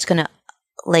type that's going to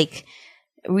like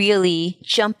really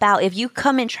jump out. If you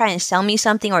come and try and sell me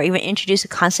something or even introduce a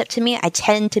concept to me, I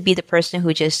tend to be the person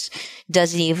who just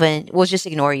will just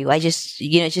ignore you. it's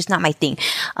just not my thing.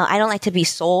 I don't like to be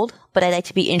sold, but I like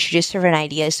to be introduced to an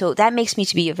idea. So that makes me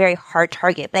to be a very hard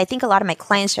target. But I think a lot of my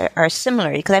clients are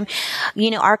similar because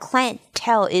our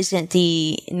clientele isn't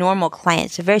the normal client.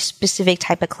 It's a very specific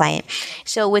type of client.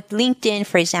 So with LinkedIn,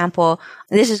 for example,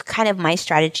 this is kind of my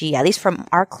strategy, at least from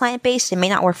our client base. It may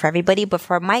not work for everybody, but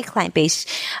for my client base,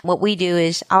 what we do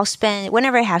is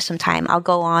whenever I have some time, I'll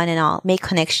go on and I'll make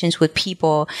connections with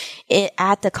people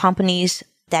at the companies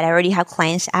that I already have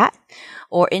clients at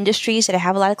or industries that I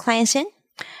have a lot of clients in.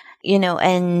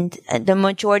 And the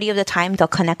majority of the time they'll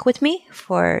connect with me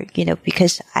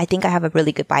because I think I have a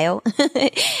really good bio.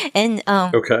 And,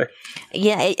 okay.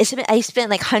 Yeah, I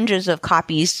spent like hundreds of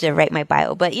copies to write my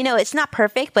bio, but it's not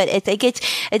perfect, but I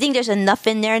think there's enough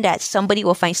in there that somebody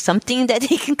will find something that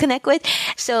they can connect with.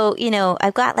 So,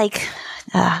 I've got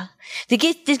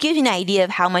this gives you an idea of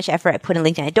how much effort I put in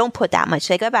LinkedIn. I don't put that much.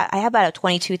 Like I have about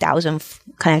 22,000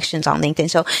 connections on LinkedIn.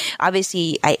 So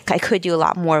obviously I could do a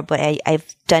lot more, but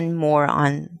I've done more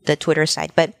on the Twitter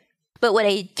side. But what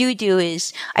I do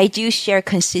is I do share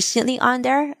consistently on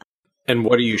there. And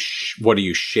what are you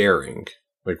sharing?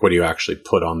 Like, what do you actually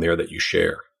put on there that you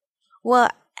share? Well,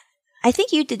 I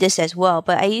think you did this as well,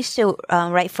 but I used to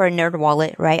write for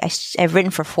NerdWallet, right? I've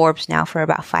written for Forbes now for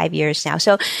about 5 years now.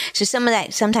 So some of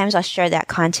that, sometimes I'll share that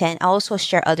content. I'll also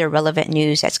share other relevant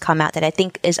news that's come out that I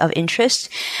think is of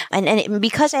interest. And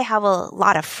because I have a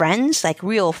lot of friends, like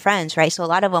real friends, right? So a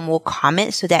lot of them will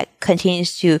comment. So that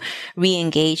continues to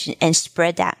re-engage and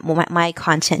spread my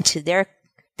content to their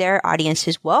audience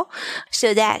as well.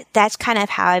 So that's kind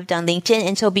of how I've done LinkedIn.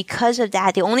 And so because of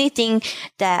that, the only thing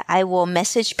that I will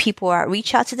message people or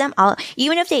reach out to them,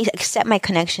 even if they accept my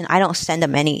connection, I don't send a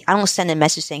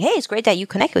message saying, hey, it's great that you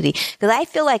connect with me. Because I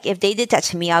feel like if they did that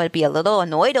to me, I would be a little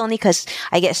annoyed only because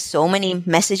I get so many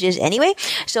messages anyway.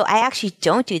 So I actually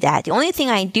don't do that. The only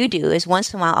thing I do is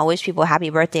once in a while, I'll wish people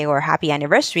happy birthday or happy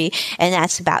anniversary. And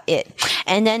that's about it.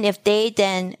 And then if they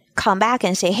then come back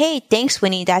and say, hey, thanks,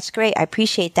 Winnie. That's great. I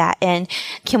appreciate that. And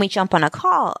can we jump on a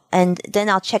call? And then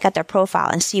I'll check out their profile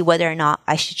and see whether or not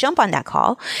I should jump on that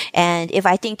call. And if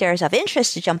I think there's of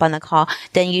interest to jump on the call,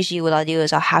 then usually what I'll do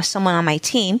is I'll have someone on my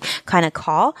team kind of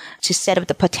call to set up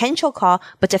the potential call,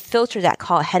 but to filter that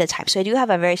call ahead of time. So I do have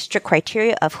a very strict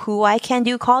criteria of who I can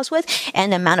do calls with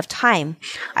and the amount of time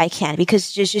I can,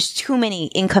 because there's just too many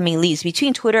incoming leads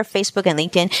between Twitter, Facebook, and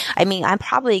LinkedIn. I mean, I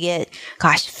probably get,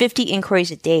 50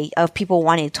 inquiries a day of people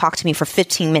wanting to talk to me for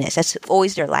 15 minutes. That's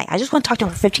always their line. I just want to talk to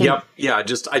them for 15 minutes. Yeah. I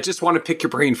just want to pick your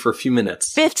brain for a few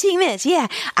minutes. 15 minutes. Yeah.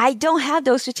 I don't have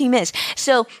those 15 minutes.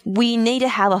 So we need to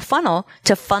have a funnel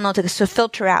to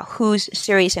filter out who's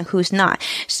serious and who's not.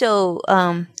 So,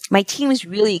 my team is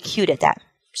really cute at that.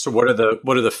 So what are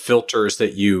the filters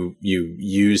that you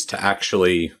use to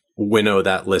actually winnow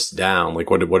that list down? Like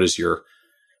what does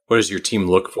your team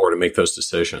look for to make those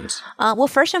decisions? Well,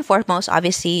 first and foremost,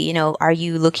 obviously, are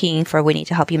you looking for Winnie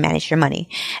to help you manage your money?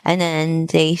 And then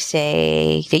they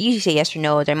usually say yes or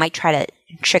no. They might try to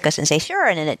trick us and say sure,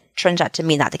 and then it turns out to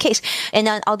be not the case. And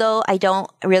then, although I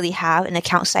don't really have an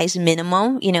account size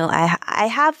minimum, I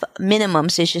have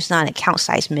minimums. It's just not an account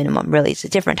size minimum. Really, it's a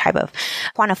different type of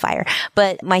quantifier.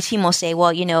 But my team will say,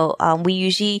 well, Winnie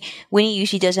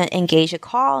usually doesn't engage a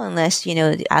call unless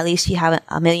at least you have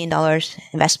 $1 million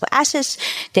investable assets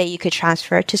that you could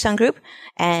transfer to Sun Group.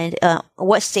 And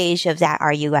what stage of that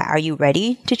are you at? Are you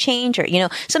ready to change, or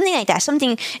something like that?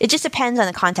 It just depends on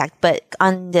the contact, but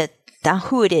on the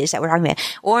who it is that we're talking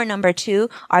about. Or number 2,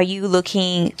 are you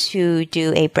looking to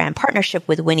do a brand partnership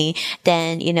with Winnie?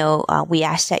 Then, we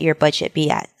ask that your budget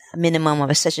be at a minimum of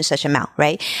a such and such amount,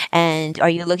 right? And are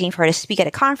you looking for her to speak at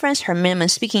a conference? Her minimum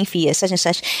speaking fee is such and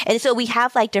such. And so we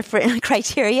have like different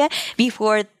criteria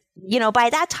before, by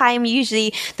that time,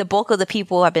 usually the bulk of the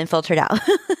people have been filtered out.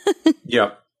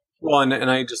 Yeah. Well, and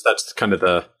that's kind of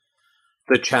the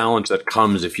challenge that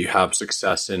comes if you have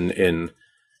success in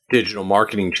digital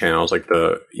marketing channels. Like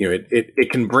it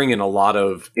can bring in a lot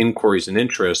of inquiries and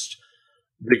interest.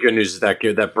 The good news is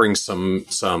that brings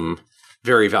some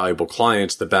very valuable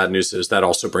clients. The bad news is that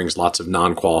also brings lots of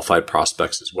non-qualified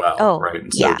prospects as well. Right.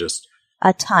 And so yeah, just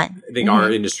a ton. I think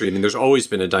our industry, there's always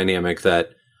been a dynamic that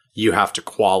you have to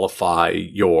qualify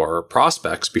your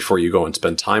prospects before you go and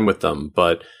spend time with them.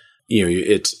 But,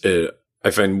 I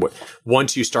find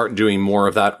once you start doing more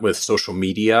of that with social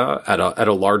media at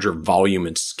a larger volume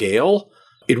and scale,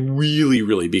 it really,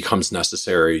 really becomes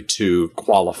necessary to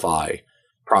qualify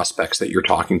prospects that you're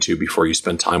talking to before you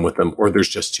spend time with them, or there's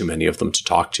just too many of them to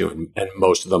talk to. And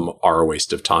most of them are a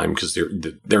waste of time because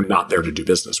they're not there to do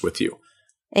business with you.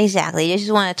 Exactly. They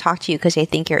just want to talk to you because they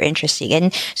think you're interesting.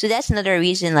 And so that's another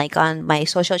reason, like on my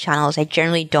social channels, I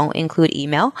generally don't include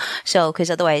email. So, because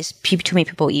otherwise too many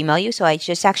people email you. So I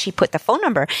just actually put the phone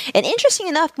number. And interesting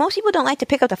enough, most people don't like to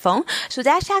pick up the phone. So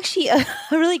that's actually a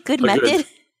really good method.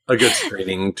 A good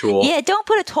screening tool. Yeah, don't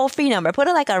put a toll-free number. Put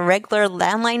it like a regular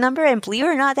landline number. And believe it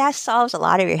or not, that solves a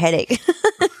lot of your headache.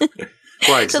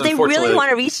 Right. So they really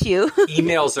want to reach you.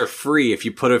 Emails are free. If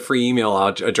you put a free email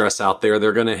address out there,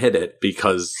 they're going to hit it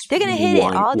because they're going to hit it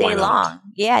all day long.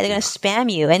 Yeah, they're going to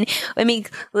spam you. And I mean,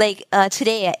 like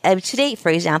today, for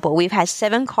example, we've had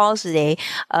 7 calls today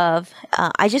of.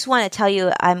 I just want to tell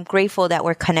you, I'm grateful that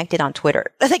we're connected on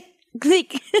Twitter. Like,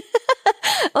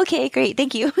 okay, great,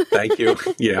 thank you. Thank you.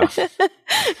 Yeah.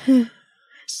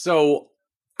 So,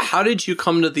 how did you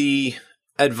come to the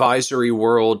advisory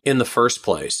world in the first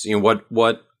place?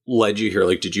 What led you here?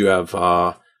 Like, did you have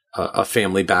a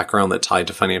family background that tied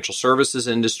to financial services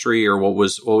industry, or what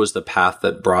was the path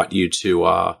that brought you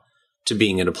to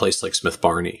being in a place like Smith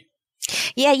Barney?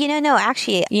 Yeah, no,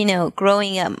 actually,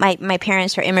 growing up, my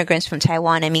parents are immigrants from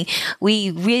Taiwan. I mean,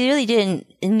 we really didn't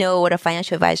know what a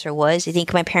financial advisor was. I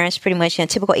think my parents pretty much,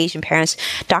 typical Asian parents,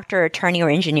 doctor, attorney, or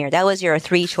engineer. That was your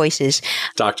three choices.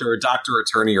 Doctor,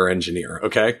 attorney, or engineer.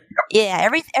 Okay. Yeah,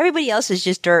 everybody else is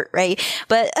just dirt, right?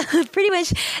 But pretty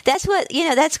much that's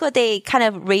what they kind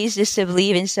of raised us to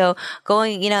believe. And so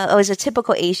I was a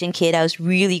typical Asian kid. I was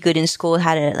really good in school,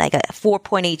 had a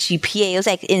 4.8 GPA. It was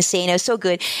like insane. I was so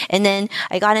good. And then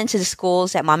I got into the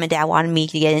schools that mom and dad wanted me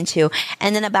to get into.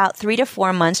 And then about 3 to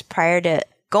 4 months prior to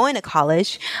going to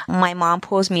college, my mom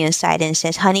pulls me aside and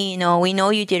says, honey, we know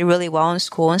you did really well in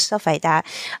school and stuff like that.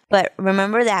 But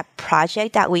remember that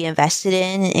project that we invested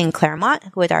in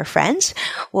Claremont with our friends?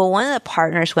 Well, one of the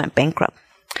partners went bankrupt.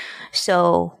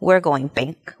 So we're going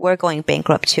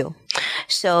bankrupt too.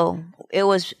 So it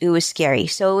was scary.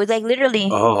 So it was like literally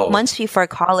months before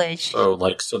college. So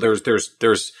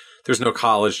there's no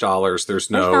college dollars.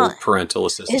 There's no parental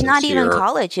assistance. It's not even here.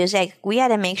 college. It's like we had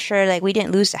to make sure we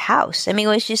didn't lose the house. I mean, it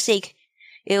was just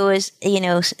it was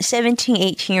 17,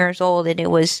 18 years old, and it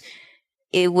was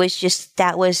just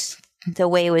that was the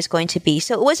way it was going to be.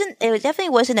 So it definitely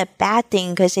wasn't a bad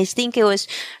thing, because I think it was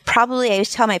probably, I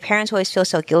always tell my parents always feel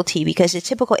so guilty because the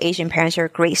typical Asian parents are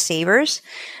great savers,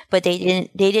 but they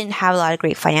didn't have a lot of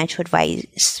great financial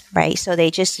advice, right? So they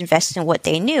just invested in what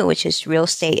they knew, which is real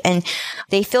estate. And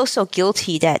they feel so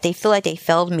guilty that they feel like they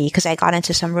failed me because I got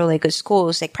into some really good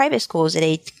schools, like private schools that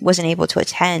I wasn't able to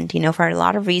attend, for a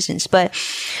lot of reasons. But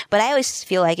I always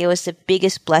feel like it was the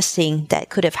biggest blessing that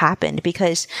could have happened,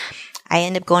 because I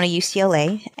ended up going to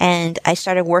UCLA and I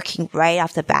started working right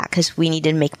off the bat because we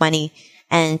needed to make money.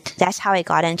 And that's how I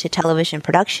got into television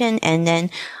production. And then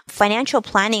financial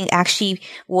planning actually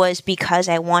was because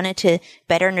I wanted to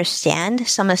better understand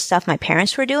some of the stuff my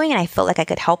parents were doing, and I felt like I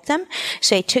could help them.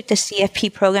 So I took the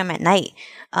CFP program at night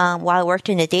while I worked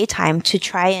in the daytime to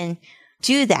try and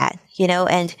do that,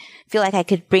 and feel like I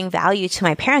could bring value to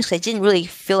my parents, because I didn't really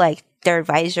feel like their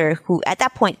advisor, who at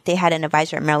that point they had an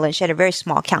advisor at Merrill Lynch, she had a very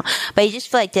small account, but I just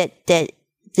feel like that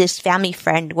this family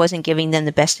friend wasn't giving them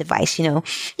the best advice,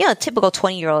 typical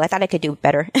 20-year-old. I thought I could do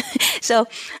better. So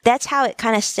that's how it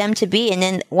kind of stemmed to be. And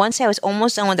then once I was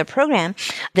almost done with the program,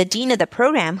 the dean of the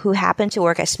program, who happened to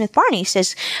work at Smith Barney,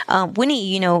 says,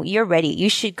 Winnie, you're ready. You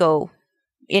should go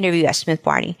interview at Smith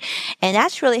Barney. And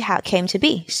that's really how it came to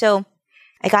be. So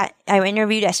I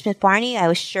interviewed at Smith Barney. I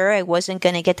was sure I wasn't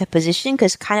going to get the position,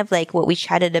 because kind of like what we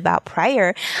chatted about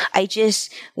prior, I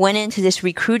just went into this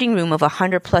recruiting room of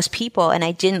 100+ people, and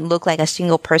I didn't look like a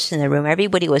single person in the room.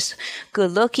 Everybody was good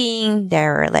looking. They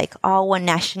were all one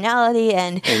nationality,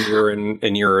 and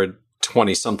you're a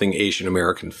 20-something Asian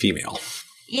American female.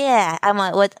 Yeah,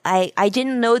 I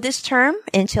didn't know this term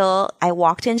until I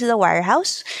walked into the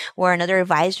wirehouse, where another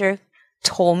advisor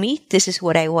told me this is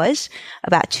what I was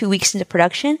about 2 weeks into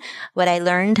production. But I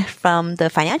learned from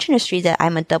the financial industry that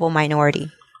I'm a double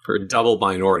minority. For a double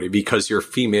minority, because you're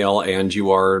female and you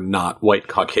are not white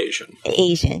Caucasian.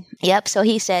 Asian. Yep. So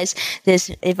he says, this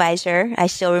advisor, I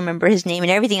still remember his name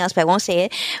and everything else, but I won't say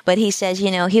it. But he says,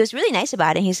 he was really nice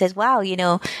about it. He says, wow,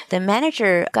 the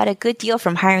manager got a good deal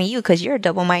from hiring you because you're a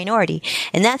double minority.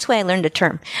 And that's when I learned the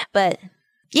term. But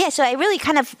yeah, so I really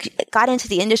kind of got into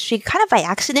the industry kind of by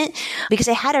accident, because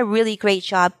I had a really great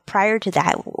job prior to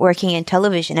that working in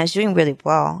television. I was doing really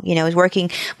well. I was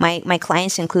working, my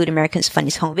clients include America's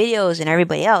Funniest Home Videos and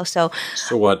everybody else. So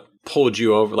what pulled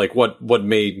you over? What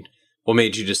made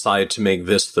you decide to make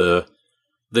this the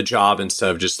job instead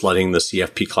of just letting the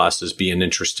CFP classes be an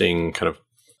interesting kind of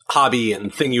hobby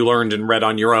and thing you learned and read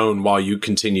on your own while you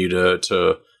continue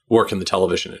to work in the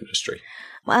television industry?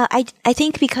 Well, I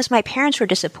think because my parents were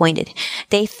disappointed.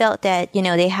 They felt that,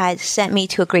 they had sent me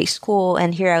to a great school,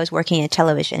 and here I was working in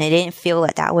television. They didn't feel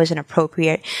that that was an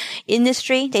appropriate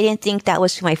industry. They didn't think that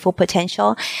was to my full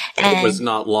potential. And it was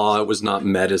not law. It was not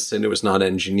medicine. It was not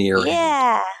engineering.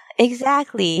 Yeah.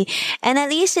 Exactly. And at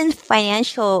least in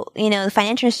financial, the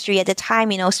financial industry at the time,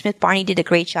 Smith Barney did a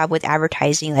great job with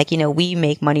advertising. We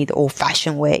make money the old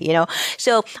fashioned way,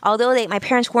 So although my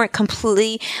parents weren't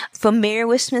completely familiar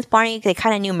with Smith Barney, they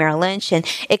kind of knew Merrill Lynch, and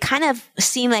it kind of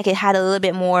seemed like it had a little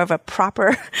bit more of a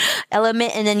proper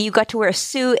element. And then you got to wear a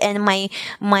suit, and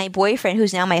my boyfriend,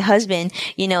 who's now my husband,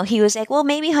 he was like, well,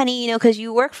 maybe honey, cause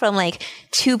you work from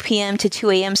 2 p.m. to 2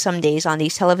 a.m. some days on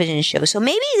these television shows. So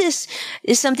maybe this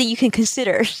is something you can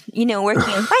consider,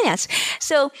 working in finance.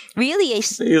 So really,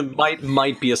 it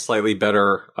might be a slightly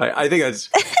better. I think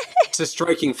it's a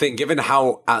striking thing, given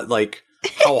how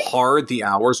how hard the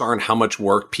hours are and how much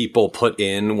work people put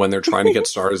in when they're trying to get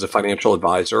started as a financial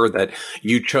advisor, that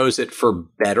you chose it for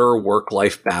better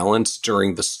work-life balance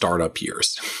during the startup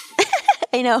years.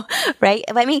 I know, right?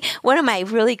 I mean, one of my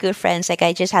really good friends, like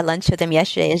I just had lunch with him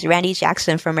yesterday, is Randy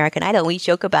Jackson from American Idol. We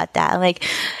joke about that. I'm like,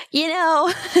 I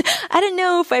don't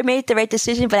know if I made the right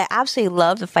decision, but I absolutely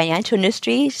love the financial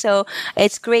industry. So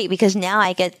it's great because now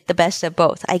I get the best of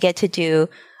both. I get to do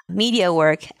media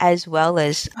work as well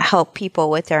as help people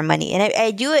with their money. And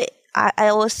I do it.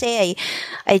 I will say,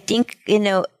 I think,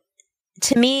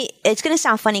 to me, it's going to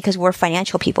sound funny because we're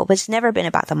financial people, but it's never been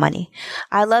about the money.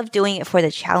 I love doing it for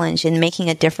the challenge and making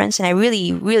a difference. And I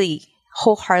really, really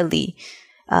wholeheartedly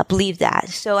believe that.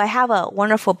 So I have a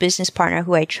wonderful business partner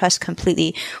who I trust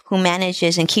completely, who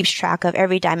manages and keeps track of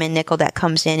every dime and nickel that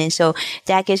comes in. And so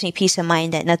that gives me peace of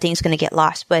mind that nothing's going to get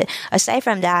lost. But aside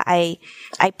from that, I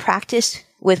practice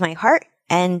with my heart.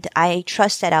 And I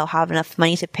trust that I'll have enough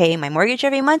money to pay my mortgage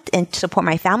every month and support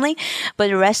my family. But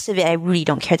the rest of it, I really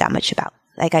don't care that much about.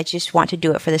 Like, I just want to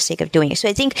do it for the sake of doing it. So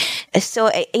I think,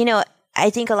 I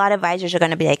think a lot of advisors are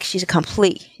going to be like, she's a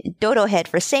complete dodo head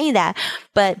for saying that.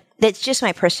 But that's just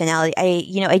my personality.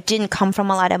 I didn't come from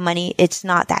a lot of money. It's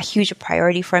not that huge a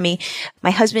priority for me.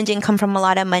 My husband didn't come from a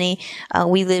lot of money.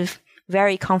 We live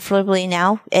very comfortably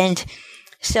now. And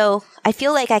so I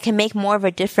feel like I can make more of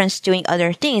a difference doing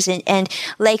other things. And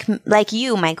like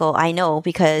you, Michael, I know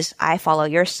because I follow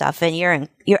your stuff and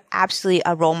you're absolutely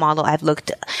a role model I've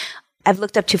looked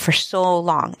up to for so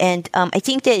long. And, I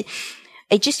think that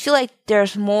I just feel like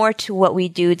there's more to what we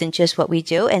do than just what we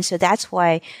do. And so that's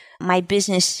why my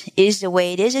business is the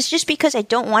way it is. It's just because I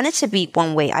don't want it to be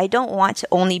one way. I don't want to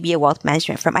only be a wealth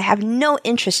management firm. I have no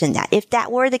interest in that. If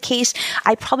that were the case,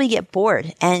 I'd probably get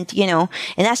bored and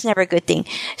that's never a good thing.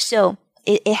 So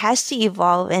it has to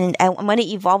evolve, and I'm going to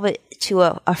evolve it to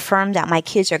a firm that my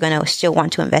kids are going to still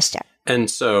want to invest at. And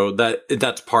so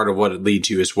that's part of what it leads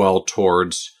you as well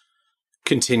towards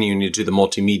continuing to do the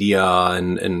multimedia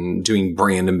and doing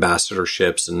brand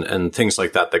ambassadorships and things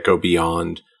like that go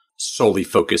beyond solely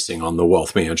focusing on the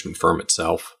wealth management firm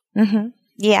itself. Mm-hmm.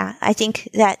 Yeah, I think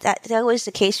that was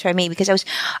the case for me because I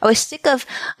was sick of,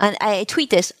 and I tweet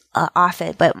this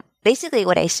often, but basically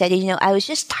what I said is, I was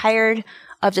just tired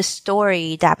of the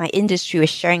story that my industry was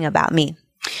sharing about me.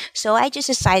 So I just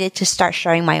decided to start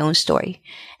sharing my own story.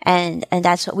 And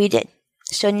that's what we did.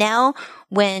 So now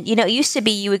when, it used to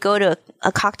be you would go to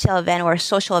a cocktail event or a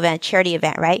social event, charity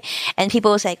event, right? And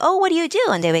people was like, oh, what do you do?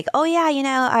 And they're like, oh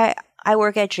yeah, I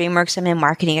work at DreamWorks. I'm in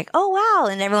marketing. Like, oh, wow.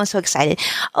 And everyone's so excited.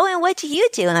 Oh, and what do you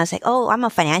do? And I was like, oh, I'm a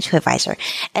financial advisor.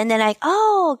 And then like,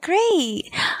 oh,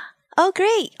 great. Oh,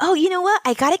 great. Oh, you know what?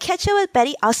 I got to catch up with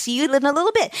Betty. I'll see you in a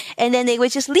little bit. And then they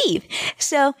would just leave.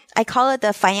 So I call it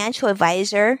the financial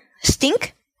advisor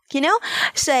stink,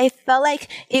 So I felt like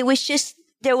it was just,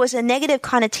 there was a negative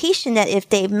connotation that if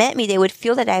they met me, they would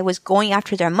feel that I was going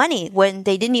after their money when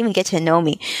they didn't even get to know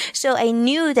me. So I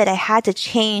knew that I had to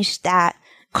change that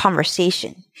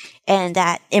conversation and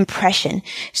that impression.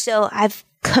 So I've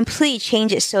completely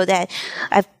changed it so that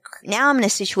now I'm in a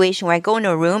situation where I go into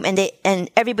a room and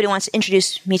everybody wants to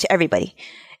introduce me to everybody.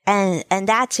 And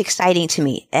that's exciting to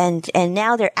me. And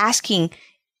now they're asking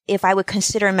if I would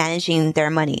consider managing their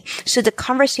money. So the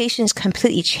conversation's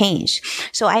completely changed.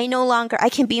 So I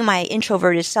can be my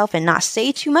introverted self and not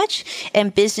say too much,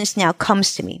 and business now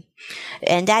comes to me.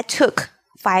 And that took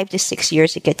 5 to 6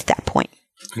 years to get to that point.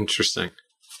 Interesting.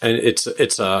 And it's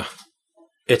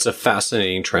a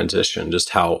fascinating transition,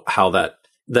 just how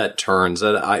that turns.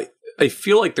 And I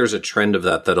feel like there's a trend of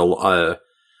that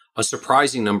a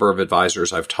surprising number of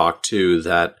advisors I've talked to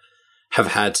that have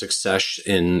had success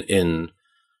in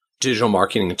digital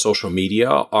marketing and social media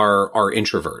are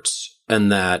introverts,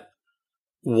 and that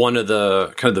one of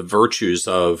the kind of the virtues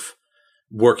of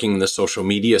working in the social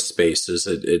media space is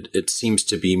it seems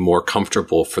to be more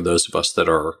comfortable for those of us that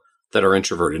are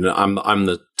introverted. And I'm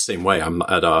the same way. I'm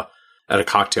at a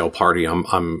cocktail party.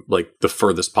 I'm like the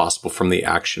furthest possible from the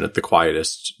action at the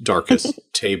quietest, darkest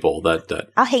table that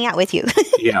I'll hang out with you.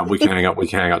 Yeah, we can hang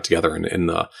out together in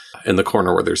the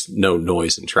corner where there's no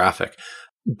noise and traffic.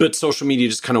 But social media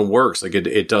just kind of works. Like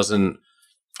it doesn't,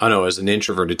 I don't know, as an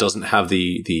introvert, it doesn't have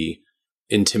the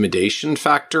intimidation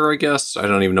factor, I guess. I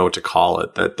don't even know what to call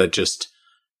it. That just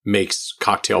makes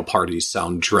cocktail parties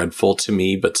sound dreadful to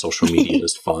me, but social media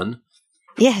is fun.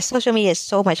 Yeah, social media is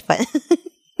so much fun.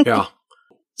 Yeah.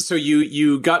 So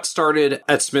you got started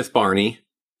at Smith Barney.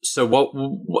 So what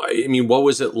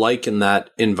was it like in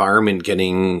that environment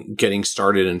getting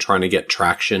started and trying to get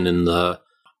traction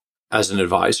as an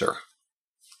advisor?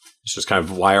 It's just kind of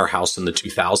Wirehouse in the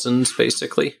 2000s,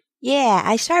 basically. Yeah,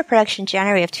 I started production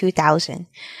January of 2000.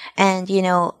 And,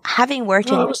 having worked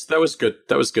in... That was good.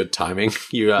 That was good timing.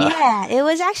 You yeah, it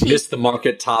was actually... missed the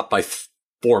market top by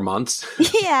 4 months.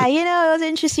 Yeah, it was an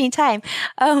interesting time.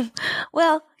 I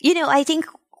think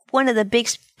one of the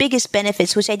biggest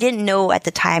benefits, which I didn't know at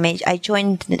the time, I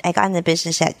got in the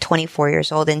business at 24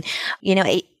 years old. And,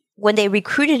 when they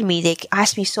recruited me, they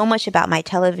asked me so much about my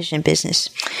television business.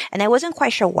 And I wasn't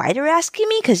quite sure why they were asking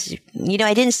me because,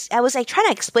 I was like trying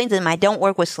to explain to them I don't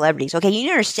work with celebrities. Okay,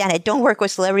 you understand I don't work with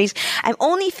celebrities. I'm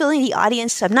only filling the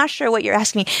audience. So I'm not sure what you're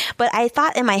asking me. But I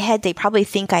thought in my head they probably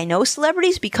think I know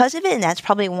celebrities because of it. And that's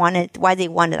probably why they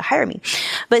wanted to hire me.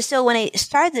 But so when I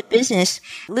started the business,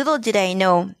 little did I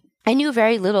know, I knew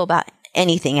very little about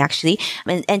anything actually,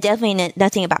 and definitely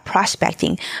nothing about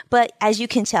prospecting. But as you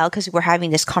can tell, because we're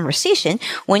having this conversation,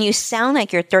 when you sound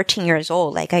like you're 13 years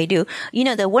old, like I do,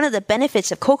 one of the benefits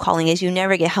of cold calling is you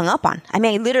never get hung up on. I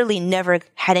mean, I literally never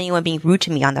had anyone being rude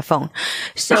to me on the phone.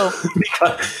 So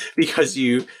because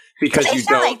you sound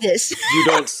don't like this. You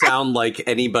don't sound like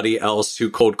anybody else who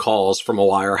cold calls from a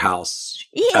wirehouse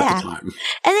at the time.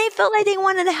 And they felt like they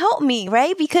wanted to help me,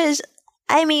 right? Because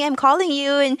I'm calling you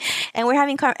and we're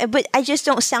having, but I just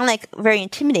don't sound like very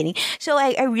intimidating. So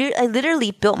I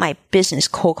literally built my business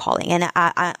cold calling. And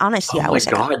I honestly, I was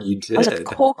a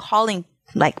cold calling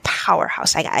like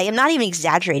powerhouse. I am not even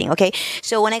exaggerating. Okay.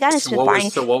 So when I got into Smith Barney.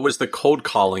 So what was the cold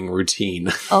calling routine?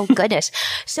 Oh goodness.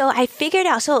 So I figured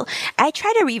out, so I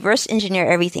try to reverse engineer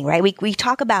everything, right? We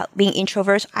talk about being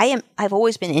introverts. I've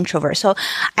always been an introvert. So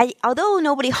although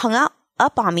nobody hung out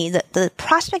up on me, the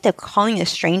prospect of calling a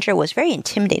stranger was very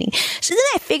intimidating. So then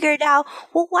I figured out,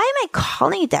 well, why am I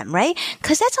calling them, right?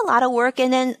 Because that's a lot of work.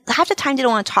 And then half the time they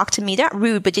don't want to talk to me. They're not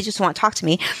rude, but they just want to talk to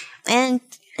me. And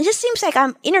it just seems like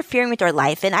I'm interfering with their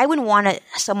life and I wouldn't want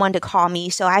someone to call me,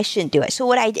 so I shouldn't do it. So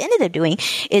what I ended up doing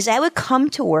is I would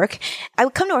come to work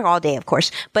all day, of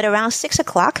course, but around 6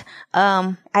 o'clock,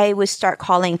 I would start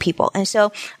calling people. And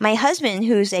so my husband,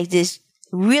 who's like this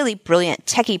really brilliant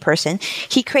techie person,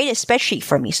 he created a spreadsheet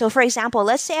for me. So for example,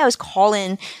 let's say I was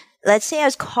calling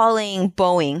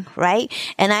Boeing, right?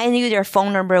 And I knew their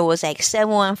phone number was like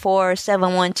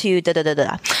 714-712,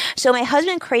 da-da-da-da. So my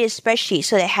husband created a spreadsheet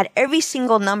so that I had every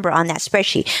single number on that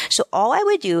spreadsheet. So all I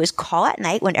would do is call at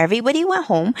night when everybody went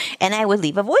home and I would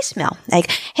leave a voicemail. Like,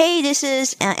 hey, this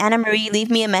is Anna Marie. Leave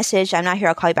me a message. I'm not here.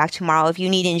 I'll call you back tomorrow. If you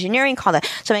need engineering, call that.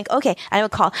 So I'm like, okay. I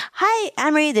would call, hi,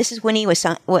 Anna Marie. This is Winnie with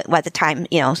at the time,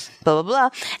 blah, blah, blah.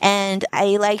 And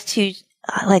I like to,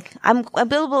 I'm blah,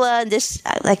 blah, blah, this,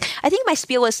 I think my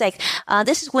spiel was like,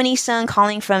 this is Winnie's son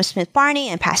calling from Smith Barney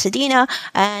in Pasadena,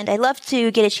 and I'd love to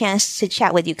get a chance to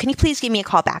chat with you. Can you please give me a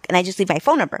call back? And I just leave my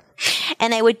phone number.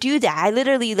 And I would do that. I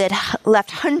literally left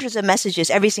hundreds of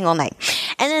messages every single night.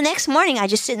 And the next morning, I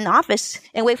just sit in the office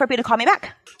and wait for people to call me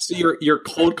back. So your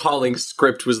cold calling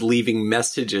script was leaving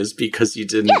messages because you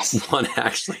didn't want to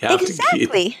actually have to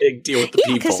deal with the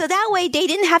people. Because so that way they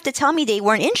didn't have to tell me they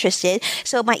weren't interested.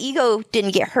 So my ego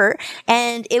didn't get hurt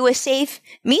and it would save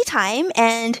me time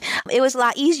and it was a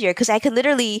lot easier because I could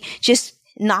literally just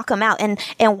knock them out. And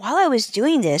while I was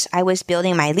doing this, I was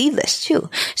building my lead list too.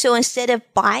 So instead of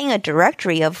buying a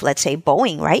directory of, let's say,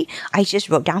 Boeing, right? I just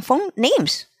wrote down phone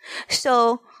names.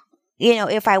 So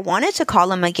if I wanted to call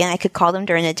them again, I could call them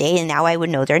during the day and now I would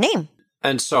know their name.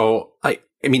 And so, I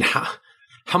mean,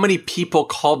 how many people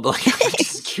called, I'm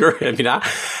just curious, I mean,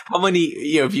 how many,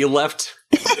 if you left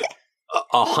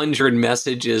 100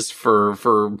 messages for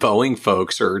Boeing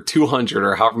folks or 200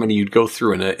 or however many you'd go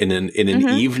through in an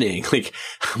evening, like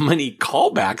how many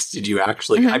callbacks did you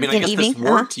actually, I mean, I guess this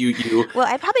worked. Well,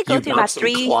 I probably go through about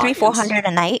 400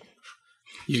 a night.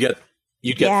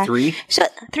 You'd get 3? So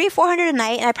 400 a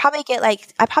night, and I probably get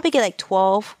like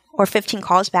 12 or 15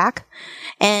 calls back.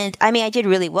 And I mean, I did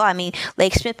really well. I mean,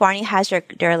 like Smith Barney has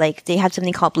they have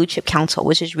something called Blue Chip Council,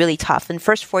 which is really tough. In the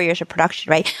first 4 years of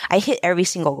production, right, I hit every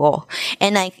single goal.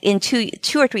 And like in two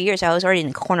or 3 years, I was already in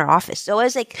the corner office. So I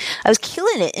was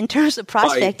killing it in terms of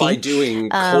prospecting. By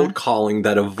doing cold calling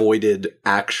that avoided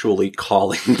actually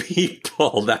calling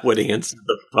people that would answer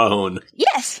the phone.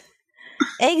 Yes.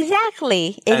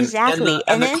 Exactly. And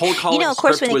then, the cold calling of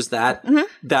course, script was that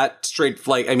straight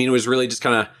flight. I mean, it was really just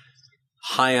kind of,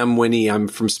 hi, I'm Winnie. I'm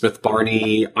from Smith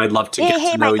Barney. I'd love to get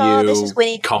to know Michael, you. This is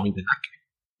Winnie. Call me back.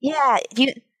 Yeah.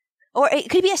 Or it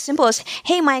could be as simple as,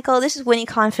 hey, Michael, this is Winnie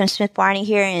calling from Smith Barney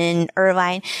here in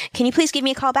Irvine. Can you please give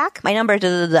me a call back? My number,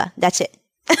 That's it.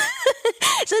 So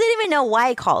they didn't even know why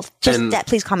I called. Just that,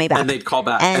 please call me back. And they'd call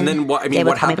back. And then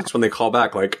what happens when they call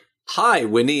back? Like, Hi,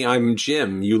 Winnie, I'm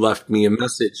Jim. You left me a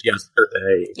message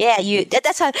yesterday. Yeah,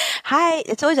 that's how, hi,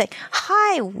 it's always like,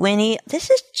 hi, Winnie, this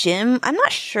is Jim. I'm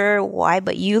not sure why,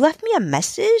 but you left me a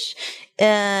message.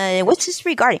 What's this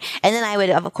regarding? And then I would,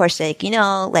 of course, I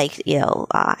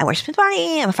work Smith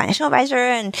Barney. I'm a financial advisor,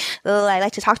 and I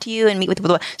like to talk to you and meet with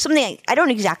people. Something I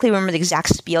don't exactly remember the exact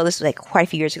spiel. This was like quite a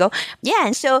few years ago. Yeah,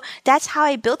 and so that's how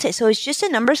I built it. So it's just a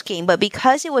numbers game, but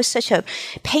because it was such a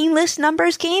painless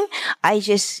numbers game, I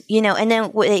just, and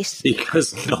then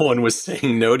because no one was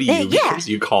saying no to you because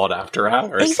you called after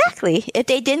hours. Exactly. If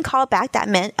they didn't call back, that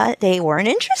meant they weren't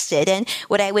interested. And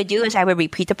what I would do is I would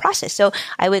repeat the process. So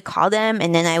I would call them,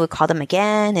 and then I would call them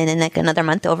again, and then like another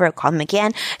month over, I'd call them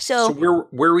again. So where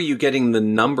were you getting the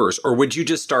numbers, or would you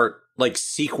just start like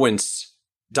sequence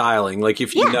dialing? Like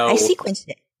if you know, I sequenced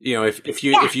it. If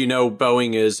you know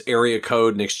Boeing is area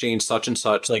code and exchange such and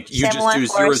such, like you just do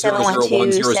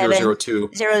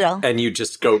 00010002, and you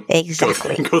just go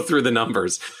through the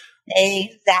numbers.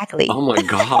 Exactly. Oh my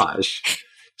gosh!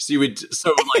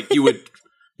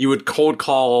 You would cold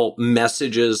call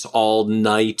messages all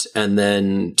night and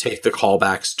then take the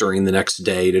callbacks during the next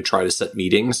day to try to set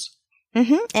meetings.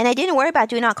 Mm-hmm. And I didn't worry about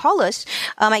do not call us.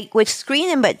 I would screen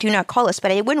them, but do not call us.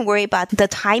 But I wouldn't worry about the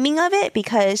timing of it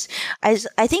because I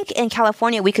think in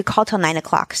California, we could call till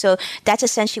 9:00. So that's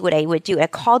essentially what I would do. I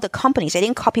called the companies. I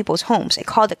didn't call people's homes. I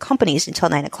called the companies until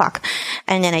 9:00.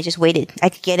 And then I just waited. I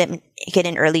could get in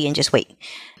early and just wait.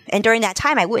 And during that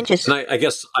time, I wouldn't just... And I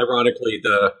guess, ironically,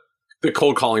 the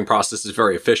cold calling process is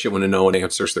very efficient when no one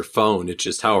answers their phone. It's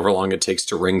just however long it takes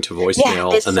to ring to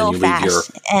voicemail, and then you leave your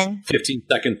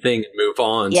 15-second thing and move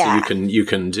on. Yeah. So you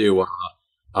can do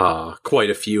quite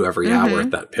a few every hour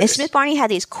at that pace. And Smith Barney had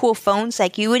these cool phones.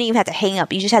 Like you wouldn't even have to hang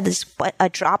up. You just had this a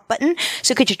drop button,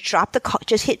 so you could just drop the call,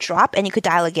 just hit drop, and you could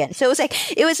dial again. So it was like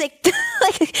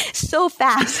like so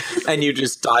fast. And you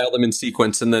just dial them in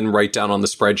sequence, and then write down on the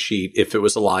spreadsheet if it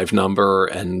was a live number,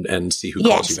 and see who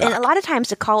calls you back. And a lot of times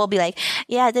the call will be like,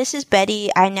 "Yeah, this is Betty.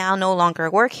 I now no longer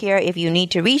work here. If you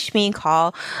need to reach me,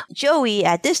 call Joey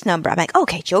at this number." I'm like,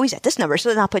 "Okay, Joey's at this number," so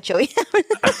then I'll put Joey.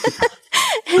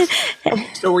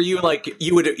 So were you like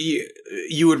you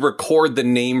would record the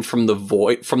name from the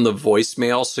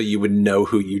voicemail so you would know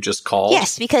who you just called?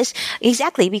 Yes, because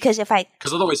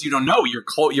otherwise you don't know, you're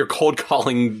cold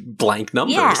calling blank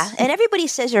numbers. Yeah, and everybody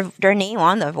says their name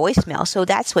on the voicemail, so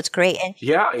that's what's great. And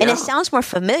and it sounds more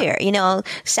familiar,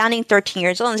 sounding 13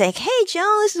 years old and saying, "Hey,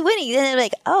 Joe, this is Winnie." Then they're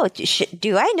like, "Oh,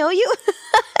 do I know you?"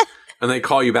 And they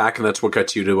call you back, and that's what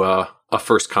got you to a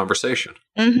first conversation.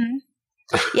 Mm-hmm.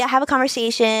 Yeah, have a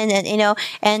conversation, and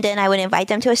and then I would invite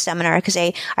them to a seminar because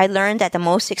I learned that the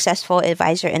most successful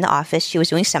advisor in the office, she was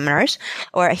doing seminars,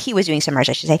 or he was doing seminars,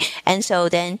 I should say. And so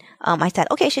then I thought,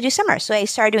 okay, I should do seminars. So I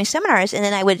started doing seminars, and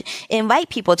then I would invite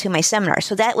people to my seminar.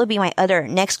 So that would be my other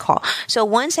next call. So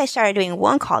once I started doing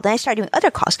one call, then I started doing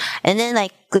other calls, and then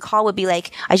like the call would be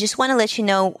like, "I just want to let you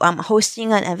know I'm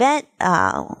hosting an event,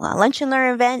 a lunch and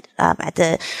learn event at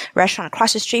the restaurant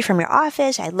across the street from your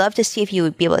office. I'd love to see if you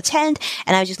would be able to attend."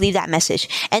 And I would just leave that message.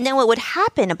 And then what would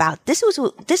happen about this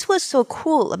was so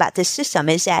cool about this system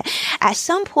is that at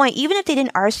some point, even if they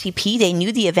didn't RSVP, they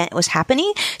knew the event was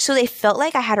happening. So they felt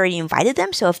like I had already invited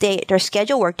them. So if their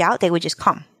schedule worked out, they would just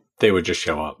come. They would just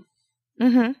show up.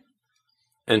 Mm-hmm.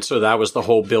 And so that was the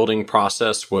whole building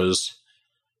process, was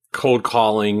cold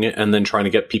calling and then trying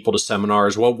to get people to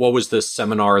seminars. What was this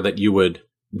seminar that you would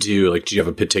do? Like, do you have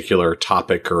a particular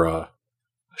topic or a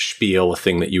spiel, a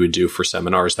thing that you would do for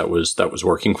seminars that was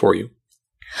working for you?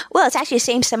 Well, it's actually the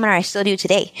same seminar I still do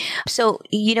today. So,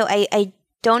 I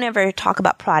don't ever talk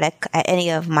about product at any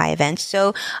of my events.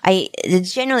 So I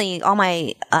generally, all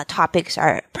my topics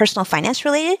are personal finance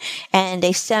related, and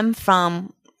they stem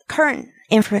from current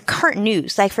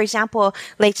news. Like, for example,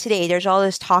 like today, there's all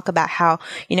this talk about how,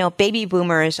 baby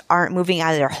boomers aren't moving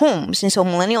out of their homes. And so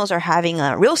millennials are having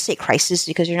a real estate crisis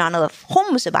because there's not enough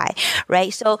homes to buy,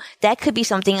 right? So that could be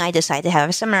something I decide to have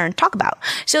a seminar and talk about.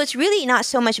 So it's really not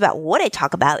so much about what I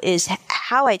talk about, is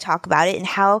how I talk about it and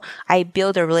how I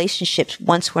build a relationship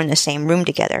once we're in the same room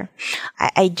together.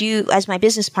 I do, as my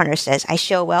business partner says, I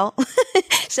show well.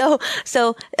 So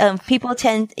people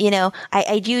tend,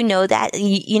 I do know that,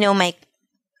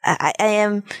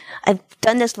 I've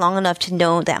done this long enough to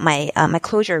know that my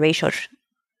closure ratio is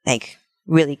like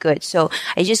really good. So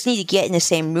I just need to get in the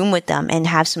same room with them and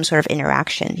have some sort of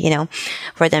interaction,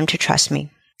 for them to trust me.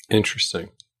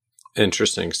 Interesting.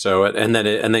 So, and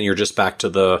then you're just back to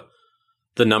the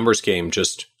numbers game.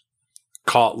 Just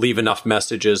leave enough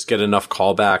messages, get enough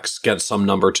callbacks, get some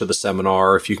number to the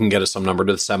seminar. If you can get some number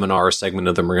to the seminar, a segment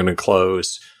of them are going to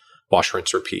close. Wash,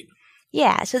 rinse, repeat.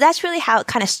 Yeah, so that's really how it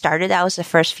kind of started. That was the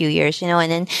first few years,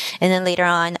 and then later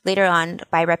on,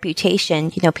 by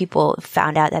reputation, people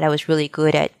found out that I was really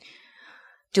good at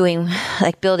doing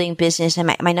like building business,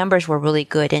 and my numbers were really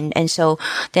good. And so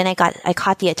then I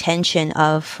caught the attention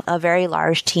of a very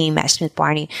large team at Smith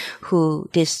Barney who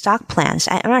did stock plans.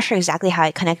 I'm not sure exactly how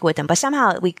I connected with them, but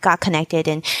somehow we got connected,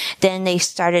 and then they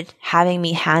started having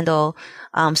me handle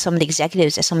some of the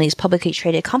executives at some of these publicly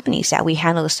traded companies that we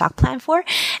handle the stock plan for.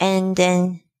 And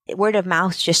then word of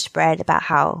mouth just spread about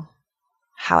how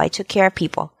I took care of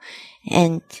people.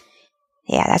 And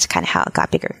yeah, that's kind of how it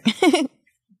got bigger.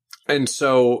 And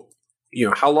so,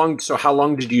 how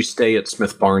long did you stay at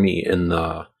Smith Barney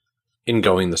in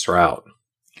going this route?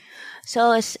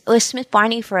 So it was Smith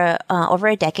Barney for over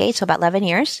a decade, so about 11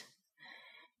 years.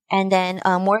 And then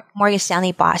Morgan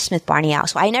Stanley bought Smith Barney out.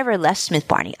 So I never left Smith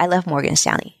Barney. I left Morgan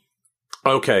Stanley.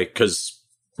 Okay, because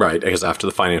after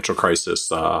the financial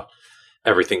crisis,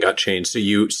 everything got changed.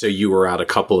 So you were out a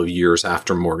couple of years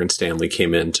after Morgan Stanley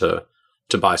came in to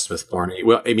buy Smith Barney.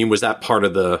 Well, I mean, was that kind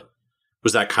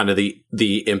of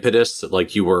the impetus that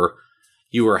like you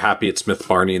were happy at Smith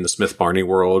Barney in the Smith Barney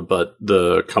world, but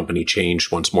the company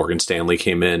changed once Morgan Stanley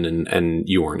came in, and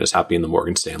you weren't as happy in the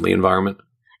Morgan Stanley environment?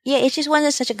 Yeah, it just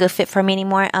wasn't such a good fit for me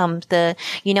anymore.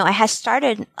 I had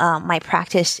started my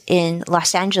practice in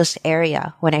Los Angeles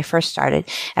area when I first started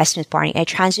at Smith Barney. I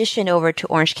transitioned over to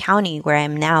Orange County, where I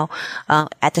am now,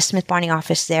 at the Smith Barney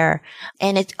office there.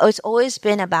 And it's always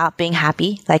been about being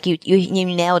happy. Like you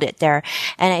nailed it there.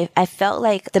 And I felt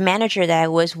like the manager that I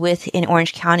was with in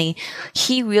Orange County,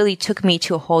 he really took me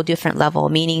to a whole different level,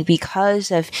 meaning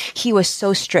because of he was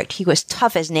so strict, he was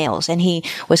tough as nails, and he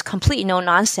was completely no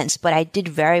nonsense, but I did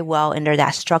very well under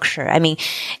that structure. I mean,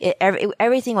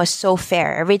 everything was so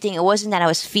fair. Everything, it wasn't that I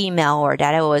was female or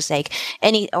that I was like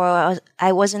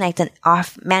I wasn't like the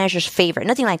off manager's favorite.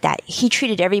 Nothing like that. He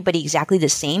treated everybody exactly the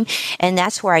same, and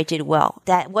that's where I did well.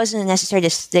 That wasn't necessarily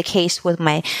the case with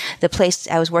the place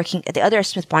I was working at, the other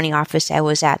Smith Barney office I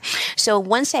was at. So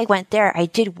once I went there, I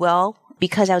did well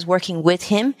because I was working with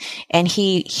him, and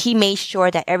he made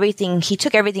sure that he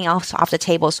took everything else off the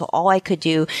table. So all I could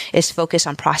do is focus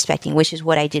on prospecting, which is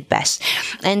what I did best.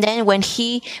 And then when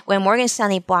Morgan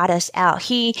Stanley bought us out,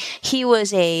 he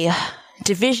was a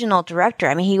divisional director.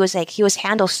 I mean, he was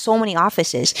handled so many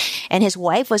offices, and his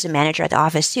wife was a manager at the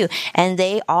office too. And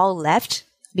they all left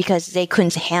because they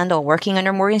couldn't handle working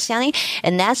under Morgan Stanley.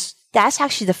 And that's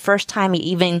actually the first time I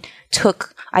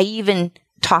even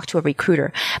talk to a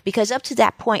recruiter, because up to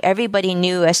that point, everybody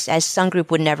knew as Sun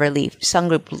Group would never leave. Sun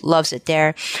Group loves it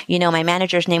there. My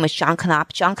manager's name was John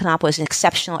Knopp. John Knopp was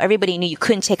exceptional. Everybody knew you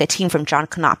couldn't take a team from John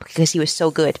Knopp because he was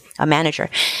so good, a manager.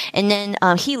 And then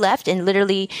he left, and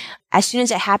literally as soon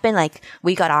as it happened, like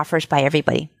we got offers by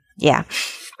everybody. Yeah.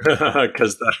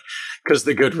 Because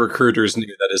the good recruiters knew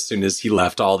that as soon as he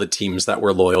left, all the teams that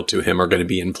were loyal to him are going to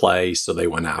be in play, so they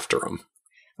went after him.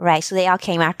 Right. So they all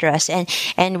came after us.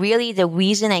 And really the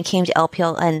reason I came to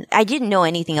LPL, and I didn't know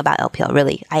anything about LPL,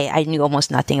 really. I knew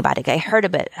almost nothing about it. I heard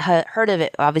of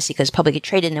it, obviously, because publicly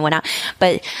traded and whatnot,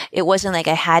 but it wasn't like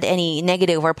I had any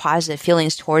negative or positive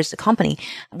feelings towards the company.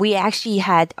 We actually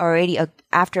had already,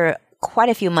 after quite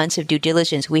a few months of due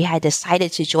diligence, we had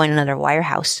decided to join another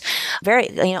wirehouse.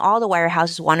 All the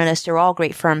wirehouses wanted us. They're all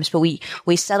great firms, but we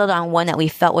settled on one that we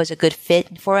felt was a good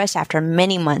fit for us after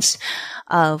many months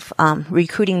of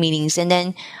recruiting meetings.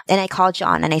 And I called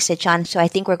John and I said, John, so I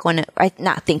think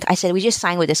I said, we just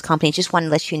signed with this company. Just want to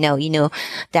let you know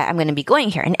that I'm going to be going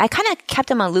here. And I kind of kept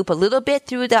him on loop a little bit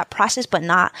through that process, but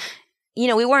not,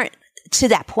 we weren't to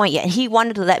that point yet. And he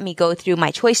wanted to let me go through my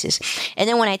choices. And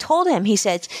then when I told him, he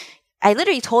said, I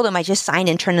literally told him I just signed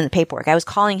and turned in the paperwork. I was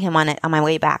calling him on my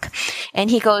way back.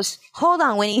 And he goes, hold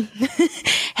on, Winnie.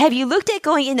 Have you looked at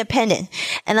going independent?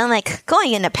 And I'm like,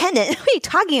 going independent? What are you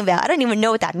talking about? I don't even know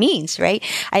what that means, right?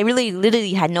 I really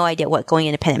literally had no idea what going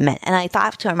independent meant. And I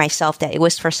thought to myself that it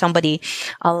was for somebody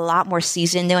a lot more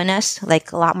seasoned than us,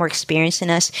 like a lot more experienced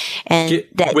than us. And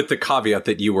with the caveat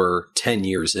that you were 10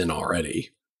 years in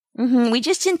already. Mm-hmm. We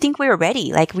just didn't think we were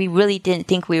ready. Like, we really didn't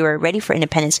think we were ready for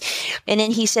independence. And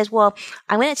then he says, well,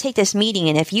 I'm going to take this meeting,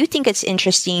 and if you think it's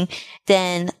interesting,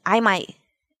 then I might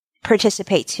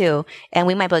participate too, and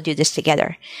we might be able to do this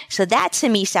together. So that to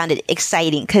me sounded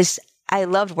exciting because I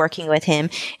loved working with him.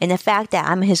 And the fact that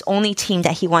I'm his only team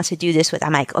that he wants to do this with,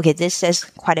 I'm like, okay, this says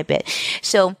quite a bit.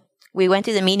 So we went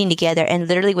through the meeting together, and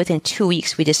literally within 2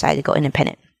 weeks, we decided to go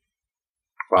independent.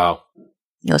 Wow.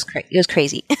 It was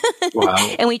crazy. Wow.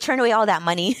 And we turned away all that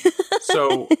money.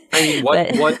 So, I mean,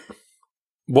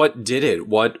 what did it?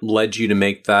 What led you to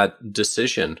make that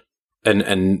decision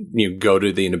and you go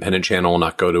to the independent channel and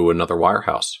not go to another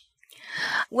wirehouse?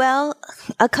 Well,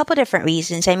 a couple different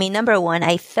reasons. I mean, number one,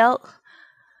 I felt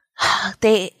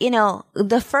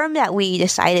the firm that we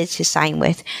decided to sign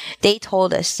with, they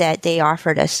told us that they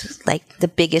offered us like the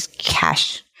biggest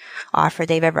cash offer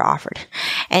they've ever offered.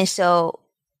 And so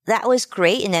that was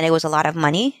great. And then it was a lot of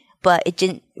money, but it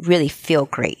didn't really feel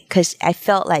great because I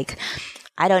felt like,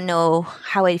 I don't know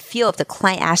how I'd feel if the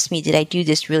client asked me, did I do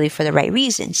this really for the right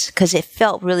reasons? Because it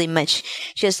felt really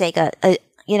much just like a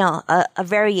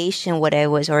variation of what I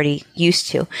was already used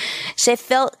to. So it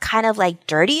felt kind of like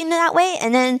dirty in that way.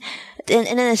 And then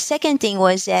the second thing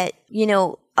was that,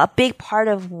 a big part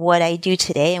of what I do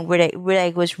today and what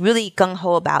I was really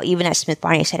gung-ho about, even at Smith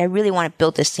Barney, I said, I really want to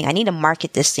build this thing. I need to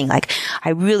market this thing. Like, I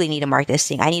really need to market this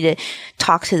thing. I need to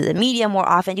talk to the media more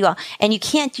often. And you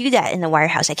can't do that in the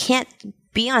wirehouse. I can't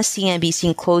be on CNBC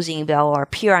and Closing Bell or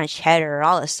appear on Cheddar or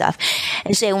all this stuff.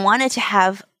 And so I wanted to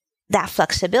have that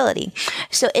flexibility.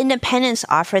 So independence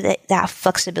offered that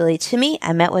flexibility to me.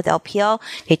 I met with LPL.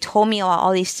 They told me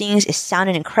all these things. It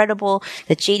sounded incredible.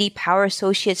 The JD Power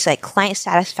Associates, like client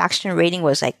satisfaction rating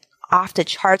was like off the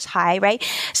charts high, right?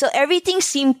 So everything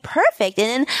seemed perfect. And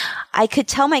then I could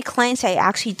tell my clients I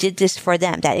actually did this for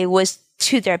them, that it was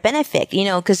to their benefit,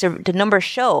 because the numbers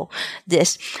show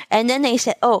this. And then they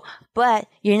said, oh, but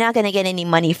you're not going to get any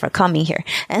money for coming here.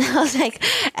 And I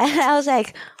was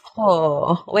like,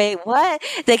 oh, wait, what?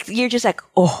 Like, you're just like,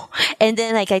 oh. And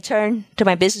then like I turned to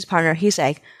my business partner. He's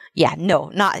like, yeah, no,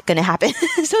 not going to happen.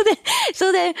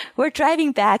 So then we're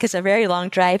driving back. It's a very long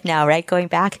drive now, right? Going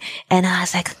back. And I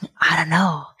was like, I don't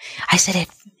know. I said,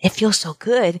 it feels so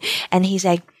good. And he's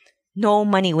like, no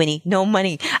money, Winnie, no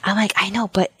money. I'm like, I know,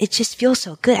 but it just feels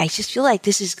so good. I just feel like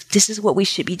this is what we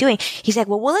should be doing. He's like,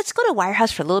 well, let's go to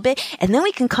Wirehouse for a little bit and then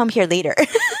we can come here later.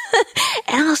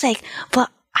 And I was like, but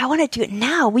I want to do it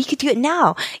now. We could do it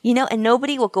now, and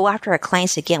nobody will go after our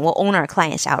clients again. We'll own our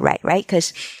clients outright, right?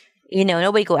 Because,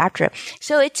 nobody go after it.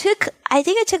 So I think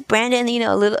it took Brandon,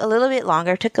 a little bit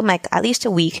longer. It took him like at least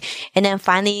a week. And then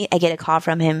finally I get a call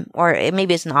from him, or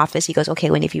maybe it's in the office. He goes, okay,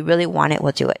 Wendy, if you really want it,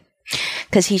 we'll do it.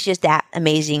 Because he's just that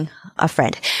amazing a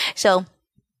friend. So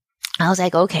I was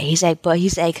like, okay. He's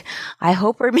like, I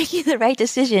hope we're making the right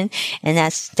decision. And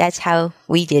that's how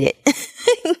we did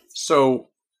it. So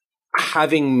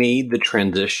having made the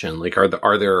transition, like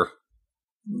are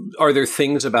there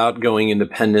things about going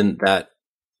independent that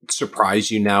surprise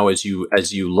you now as you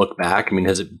look back? I mean,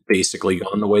 has it basically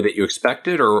gone the way that you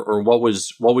expected, or what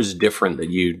was different that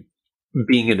you,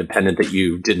 being independent, that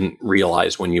you didn't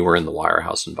realize when you were in the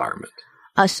wirehouse environment?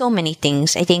 So many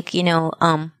things. I think,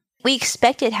 we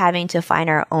expected having to find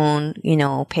our own,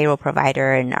 payroll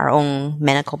provider and our own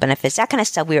medical benefits, that kind of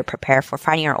stuff we were prepared for,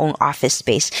 finding our own office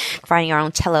space, finding our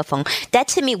own telephone. That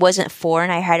to me wasn't foreign.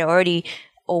 I had already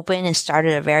opened and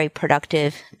started a very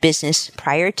productive business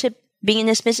prior to being in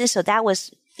this business. So that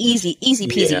was easy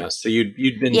peasy. Yeah. So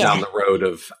you'd been down the road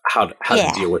of how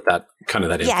to deal with that kind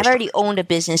of that. Yeah, I've already owned a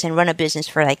business and run a business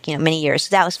for many years.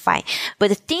 So that was fine. But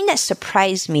the thing that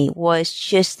surprised me was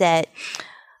just that,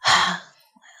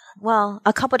 well,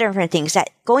 a couple different things.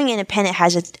 That going independent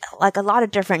has a lot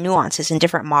of different nuances and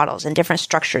different models and different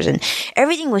structures, and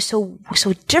everything was so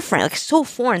different, like so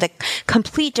foreign, like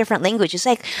complete different language. It's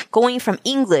like going from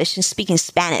English and speaking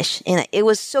Spanish, and it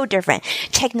was so different.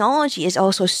 Technology is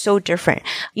also so different.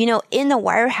 In the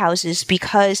wirehouses,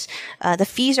 because the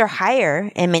fees are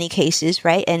higher in many cases,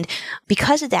 right? And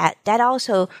because of that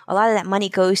also a lot of that money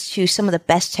goes to some of the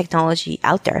best technology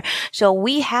out there. So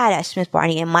we had at Smith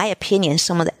Barney, in my opinion,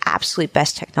 some of the absolute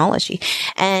best technology.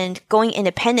 And going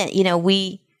independent,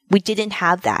 we didn't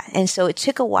have that. And so it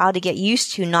took a while to get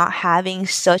used to not having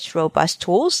such robust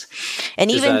tools.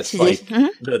 And even to like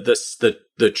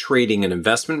the trading and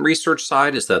investment research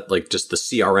side, is that like just the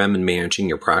CRM and managing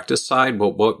your practice side?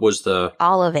 What was the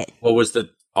all of it? What was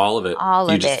all of it? All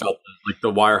you of just it. Felt like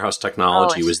the wirehouse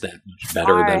technology was that much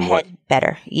better than what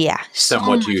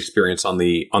you experience on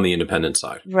the independent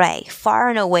side. Right. Far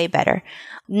and away better.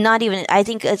 Not even, I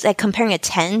think it's like comparing a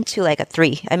 10 to like a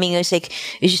 3. I mean, it's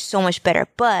just so much better,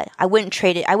 but I wouldn't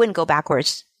trade it. I wouldn't go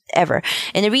backwards ever.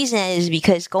 And the reason is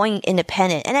because going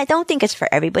independent, and I don't think it's for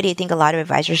everybody. I think a lot of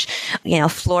advisors,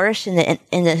 flourish in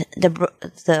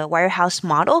the wirehouse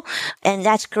model, and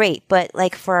that's great. But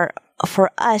like for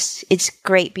us, it's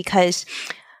great because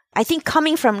I think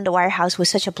coming from the wirehouse was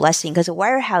such a blessing, because the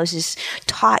wirehouses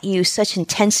taught you such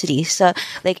intensity. So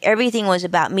like everything was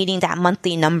about meeting that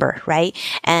monthly number, right?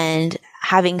 And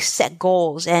having set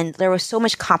goals. And there was so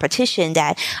much competition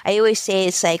that I always say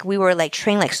it's like we were like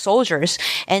trained like soldiers.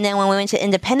 And then when we went to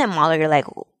independent model, you're like,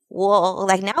 well,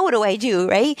 like now what do I do,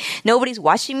 right? Nobody's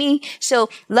watching me. So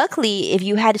luckily, if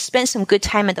you had to spend some good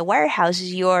time at the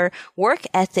wirehouses, your work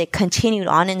ethic continued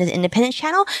on in the independent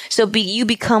channel. So you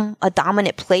become a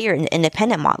dominant player in the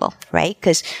independent model, right?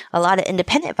 Because a lot of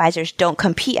independent advisors don't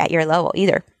compete at your level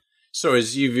either. So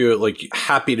as you view it, like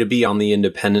happy to be on the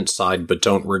independent side, but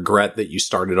don't regret that you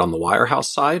started on the wirehouse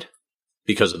side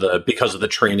because of the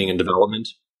training and development?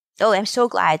 Oh, I'm so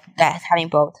glad that having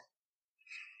both.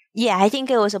 Yeah, I think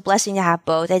it was a blessing to have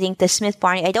both. I think the Smith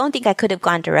Barney, I don't think I could have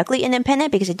gone directly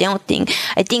independent because it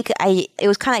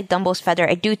was kind of like Dumbo's feather.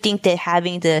 I do think that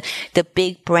having the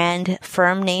big brand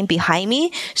firm name behind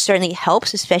me certainly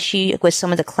helps, especially with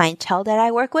some of the clientele that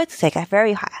I work with. It's like a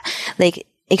very high, like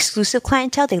exclusive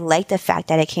clientele. They like the fact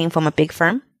that I came from a big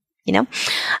firm,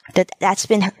 that's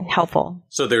been helpful.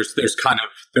 So there's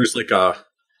like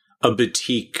a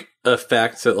boutique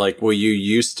effect that like, well, you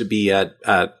used to be at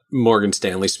Morgan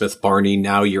Stanley Smith Barney,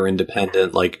 now you're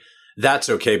independent. Like that's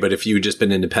okay. But if you'd just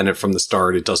been independent from the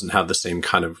start, it doesn't have the same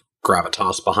kind of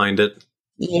gravitas behind it.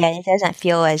 Yeah, it doesn't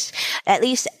feel as, at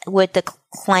least with the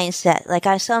clients that, like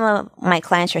some of my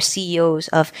clients are CEOs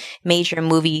of major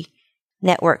movie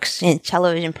networks and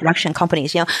television production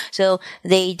companies, so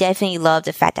they definitely love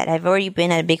the fact that I've already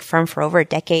been at a big firm for over a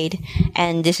decade.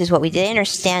 And this is what we did. They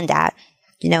understand that,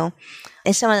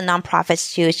 and some of the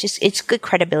nonprofits too, it's good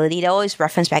credibility. They always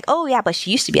reference back, oh yeah, but she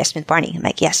used to be at Smith Barney. I'm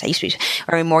like, yes, I used to be,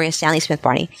 or Morgan Stanley Smith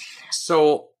Barney.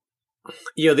 So,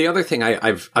 the other thing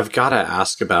I've got to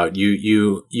ask about,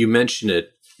 you mentioned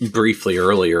it briefly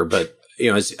earlier, but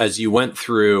as you went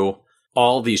through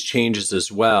all these changes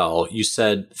as well, you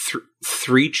said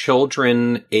three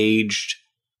children aged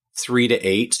 3 to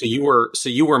 8. So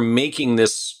you were making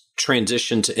this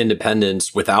transition to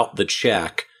independence without the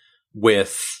check,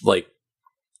 with like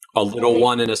a little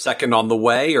one and a second on the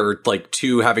way, or like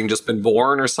 2 having just been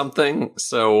born or something.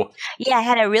 So yeah, I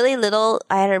had a really little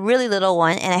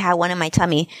one, and I had one in my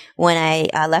tummy when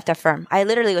I left the firm. I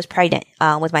literally was pregnant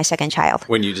with my second child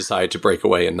when you decided to break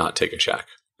away and not take a check.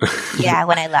 Yeah,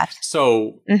 when I left.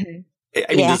 So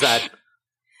I mean, does that?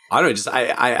 I don't know. Just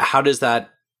how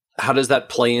does that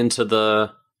play into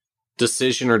the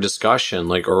decision or discussion?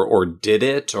 Like, or did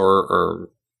it or?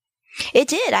 It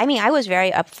did. I mean, I was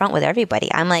very upfront with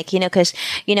everybody. I'm like, because,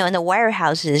 in the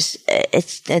wirehouses,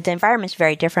 the environment's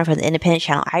very different from the independent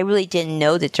channel. I really didn't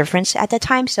know the difference at the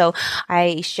time. So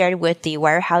I shared with the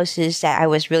wirehouses that I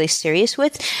was really serious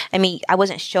with. I mean, I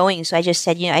wasn't showing. So I just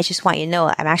said, I just want you to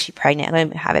know I'm actually pregnant. I'm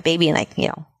going to have a baby in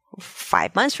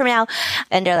 5 months from now.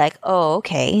 And they're like, oh,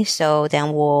 okay. So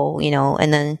then we'll,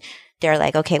 and then they're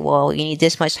like, okay, well, you need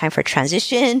this much time for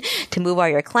transition to move all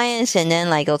your clients. And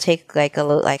then it'll take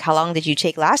how long did you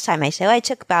take last time? I said, I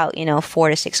took about, 4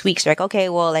 to 6 weeks. They're like, okay,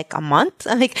 well, a month.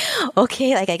 I'm like,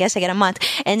 okay, I guess I get a month.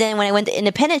 And then when I went to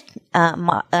independent,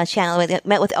 channel,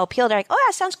 met with LPL, they're like, oh,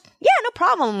 that sounds, yeah, no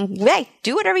problem. Yeah,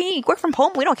 do whatever you need. Work from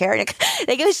home. We don't care. Like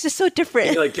it was just so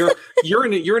different. Like you're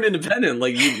an independent.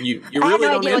 Like you really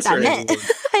don't answer anything.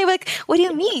 I'm like, what do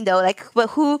you mean though? Like, but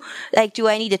who, do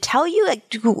I need to tell you?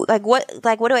 What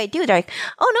do I do? They're like,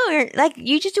 oh no, you're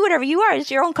you just do whatever you are. It's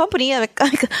your own company. I'm like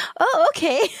oh,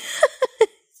 okay.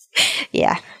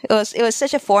 Yeah. It was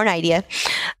such a foreign idea.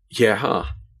 Yeah. Huh.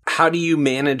 How do you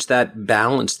manage that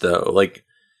balance though? Like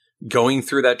going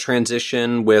through that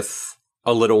transition with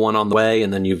a little one on the way,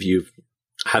 and then you've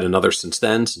had another since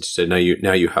then, since you said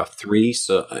now you have 3.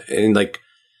 So, and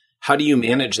how do you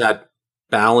manage that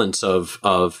balance of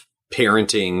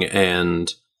parenting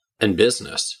and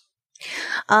business?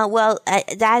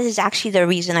 That is actually the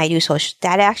reason I do social.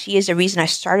 That actually is the reason I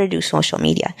started to do social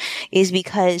media, is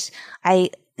because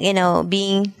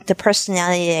being the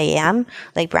personality I am,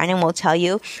 like Brandon will tell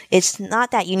you, it's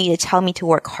not that you need to tell me to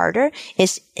work harder.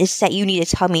 It's that you need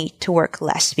to tell me to work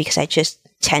less, because I just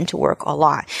tend to work a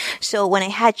lot. So when I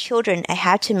had children, I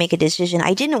had to make a decision.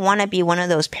 I didn't want to be one of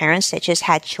those parents that just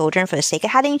had children for the sake of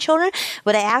having children,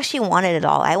 but I actually wanted it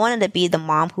all. I wanted to be the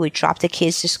mom who would drop the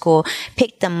kids to school,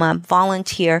 pick them up,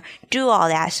 volunteer, do all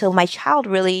that. So my child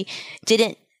really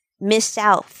didn't miss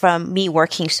out from me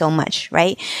working so much,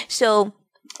 right? So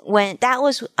when that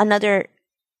was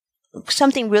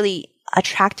something really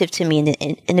attractive to me in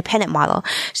the independent model.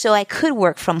 So I could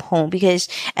work from home, because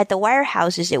at the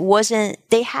wirehouses,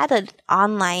 they had an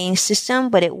online system,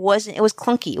 but it was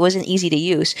clunky. It wasn't easy to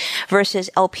use, versus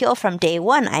LPL from day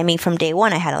one. I mean, from day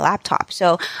one, I had a laptop,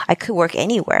 so I could work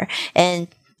anywhere. And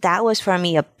that was for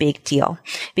me a big deal,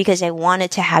 because I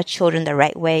wanted to have children the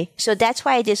right way. So that's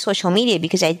why I did social media,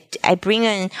 because I bring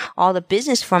in all the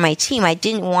business for my team. I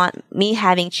didn't want me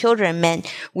having children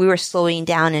meant we were slowing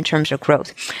down in terms of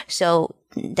growth. So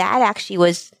that actually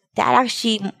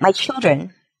my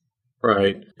children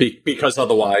Right. Because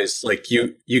otherwise, like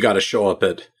you got to show up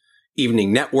at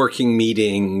evening networking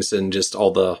meetings and just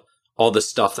all the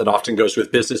stuff that often goes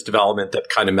with business development that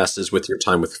kind of messes with your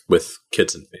time with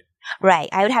kids and family. Right.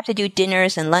 I would have to do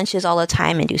dinners and lunches all the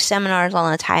time and do seminars all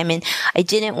the time. And I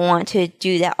didn't want to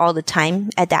do that all the time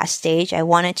at that stage. I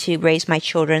wanted to raise my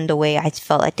children the way I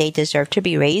felt like they deserved to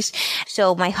be raised.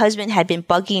 So my husband had been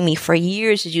bugging me for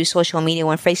years to do social media.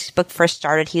 When Facebook first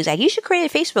started, he was like, you should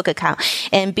create a Facebook account.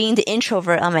 And being the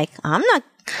introvert, I'm like,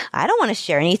 I don't want to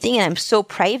share anything, and I'm so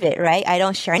private, right? I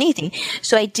don't share anything.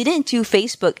 So I didn't do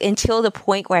Facebook until the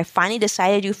point where I finally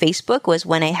decided to do Facebook was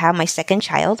when I had my second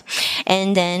child.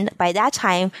 And then by that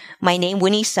time, my name,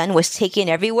 Winnie Sun, was taken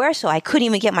everywhere, so I couldn't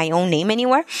even get my own name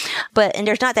anywhere. And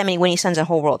there's not that many Winnie Suns in the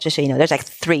whole world, just so you know. There's like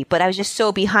 3, but I was just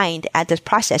so behind at this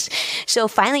process. So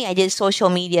finally, I did social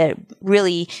media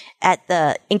really at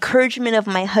the encouragement of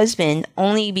my husband,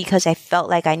 only because I felt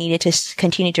like I needed to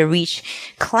continue to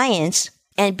reach clients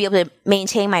and be able to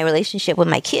maintain my relationship with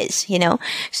my kids, you know?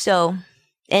 So,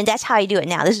 and that's how I do it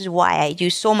now. This is why I do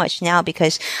so much now,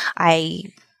 because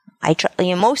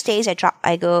most days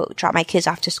I go drop my kids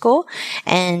off to school,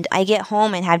 and I get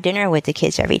home and have dinner with the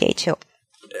kids every day too.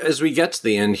 As we get to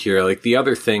the end here, like the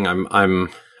other thing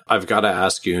I've got to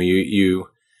ask you,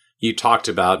 you talked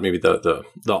about maybe the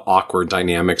awkward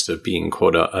dynamics of being,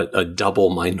 quote, a double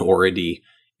minority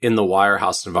in the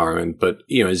wirehouse environment. But,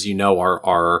 you know, as you know,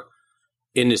 our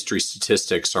industry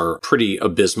statistics are pretty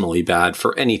abysmally bad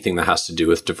for anything that has to do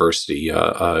with diversity.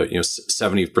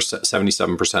 77%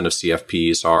 of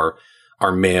CFPs are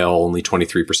male, only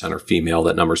 23% are female.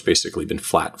 That number's basically been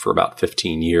flat for about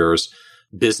 15 years.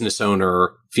 Business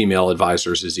owner female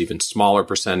advisors is even smaller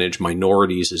percentage.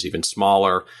 Minorities is even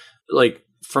smaller. Like,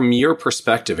 from your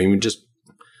perspective, I mean, just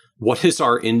what is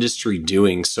our industry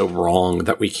doing so wrong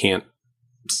that we can't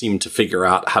seem to figure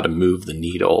out how to move the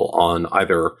needle on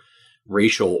either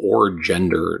racial or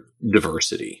gender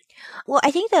diversity? Well,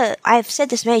 I think I've said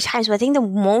this many times, but I think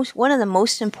one of the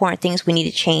most important things we need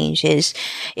to change is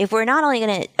if we're not only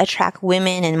going to attract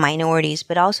women and minorities,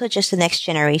 but also just the next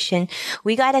generation,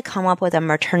 we got to come up with a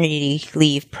maternity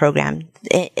leave program.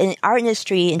 In our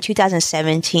industry in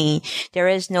 2017, there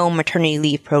is no maternity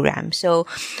leave program. So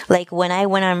like when I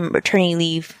went on maternity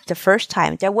leave the first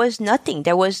time, there was nothing.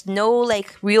 There was no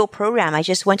like real program. I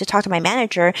just went to talk to my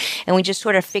manager and we just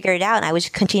sort of figured it out, and I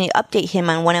would continue to update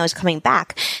him on when I was coming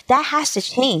back. That has to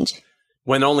change.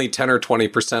 When only 10 or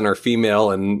 20% are female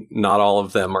and not all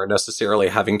of them are necessarily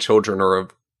having children or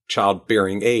of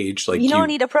childbearing age, like you don't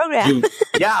need a program.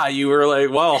 You were like,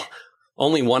 well,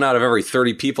 only 1 out of every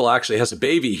 30 people actually has a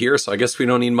baby here, so I guess we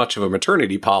don't need much of a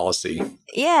maternity policy.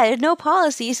 Yeah, there's no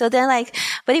policy. So then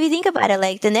but if you think about it,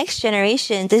 like the next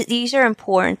generation, these are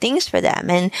important things for them.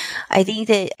 And I think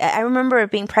that I remember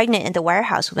being pregnant in the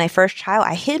warehouse with my first child.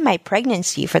 I hid my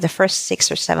pregnancy for the first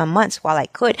 6 or 7 months while I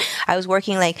could. I was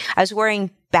wearing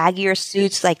baggier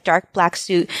suits, like dark black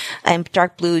suit and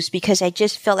dark blues, because I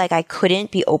just felt like I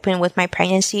couldn't be open with my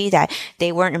pregnancy, that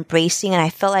they weren't embracing. And I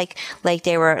felt like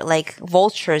they were like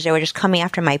vultures. They were just coming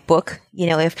after my book. You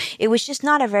know, if it was just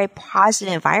not a very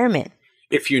positive environment.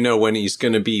 If you know when he's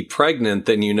going to be pregnant,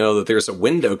 then you know that there's a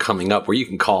window coming up where you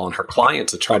can call on her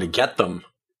clients to try to get them.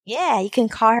 Yeah, you can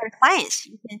call her clients.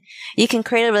 You can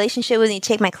create a relationship with me,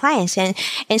 take my clients. And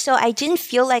so I didn't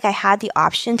feel like I had the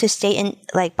option to stay in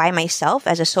like by myself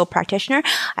as a sole practitioner.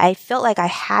 I felt like I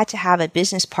had to have a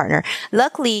business partner.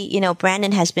 Luckily, you know,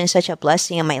 Brandon has been such a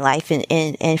blessing in my life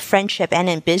in friendship and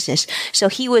in business. So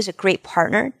he was a great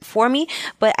partner for me,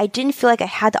 but I didn't feel like I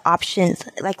had the option.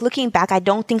 Like looking back, I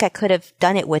don't think I could have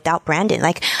done it without Brandon.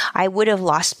 Like I would have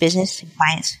lost business and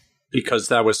clients. Because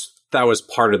that was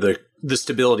part of the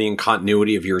stability and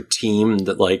continuity of your team,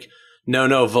 that like,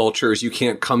 no, vultures, you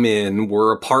can't come in.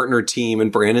 We're a partner team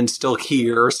and Brandon's still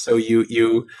here. So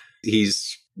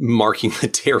he's marking the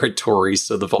territory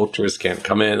so the vultures can't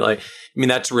come in. Like, I mean,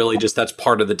 that's really that's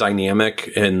part of the dynamic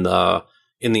in the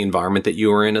environment that you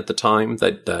were in at the time,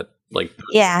 that like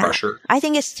pressure. I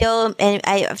think it's still, and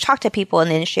I've talked to people in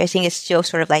the industry, I think it's still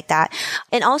sort of like that.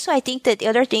 And also I think that the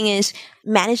other thing is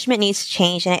management needs to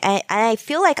change. And I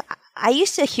feel like I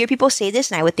used to hear people say this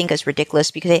and I would think it's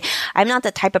ridiculous because I'm not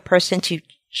the type of person to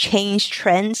change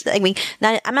trends. I mean,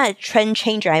 I'm not a trend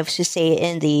changer, I was to say,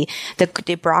 in the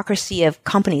bureaucracy of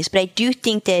companies. But I do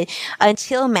think that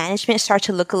until management starts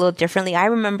to look a little differently, I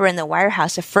remember in the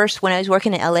wirehouse, when I was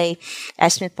working in LA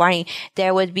at Smith Barney,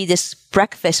 there would be this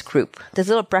breakfast group, this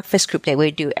little breakfast group that we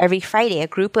would do every Friday.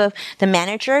 The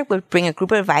manager would bring a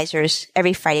group of advisors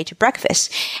every Friday to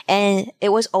breakfast. And it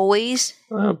was always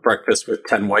breakfast with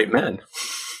 10 white men.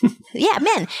 Yeah,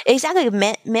 men. Exactly.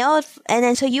 Male. And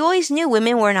then so you always knew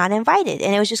women were not invited,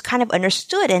 and it was just kind of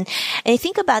understood. And you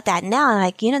think about that now,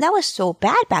 like, that was so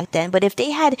bad back then. But if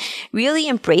they had really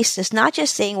embraced this, not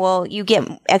just saying, well, you get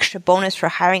extra bonus for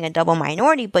hiring a double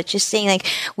minority, but just saying, like,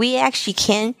 we actually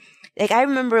can. Like, I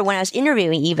remember when I was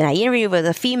interviewing, I interviewed with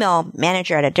a female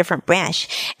manager at a different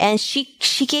branch, and she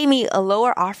gave me a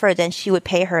lower offer than she would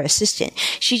pay her assistant.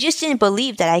 She just didn't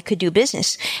believe that I could do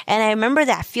business. And I remember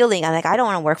that feeling. I'm like, I don't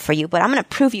want to work for you, but I'm going to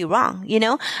prove you wrong,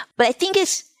 But I think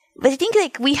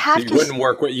like we have to.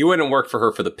 You wouldn't work for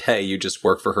her for the pay. You just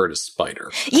work for her to spite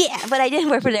her. Yeah, but I didn't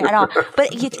work for her at all. But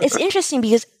it's interesting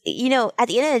because, at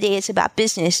the end of the day, it's about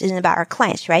business and about our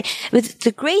clients, right? But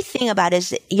the great thing about it is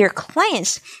that your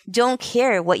clients don't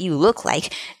care what you look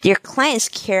like. Your clients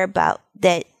care about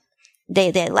that.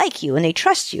 They like you and they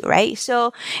trust you, right?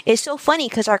 So it's so funny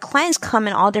because our clients come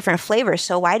in all different flavors.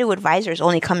 So why do advisors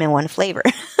only come in one flavor?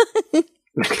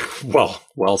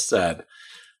 Well said.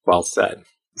 Well said.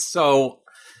 So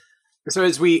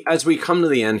as we come to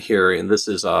the end here, and this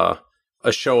is a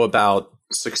show about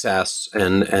success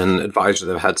and advisors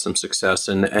that have had some success,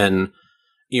 and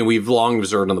we've long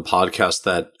observed on the podcast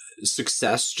that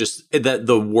success, just that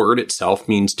the word itself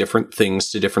means different things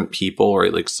to different people,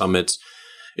 right? Like some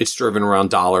it's driven around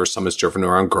dollars, some it's driven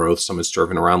around growth, some it's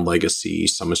driven around legacy,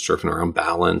 some it's driven around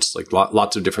balance, like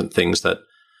lots of different things that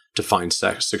define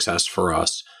success for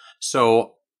us.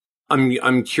 So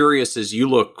I'm curious, as you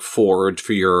look forward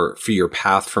for your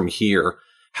path from here,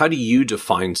 how do you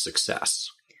define success?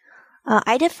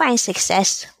 I define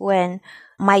success when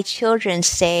my children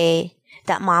say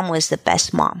that mom was the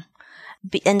best mom.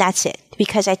 And that's it.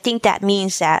 Because I think that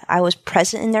means that I was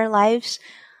present in their lives.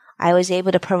 I was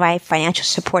able to provide financial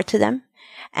support to them,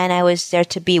 and I was there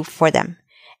to be for them.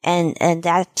 And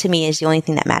that to me is the only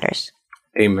thing that matters.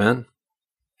 Amen.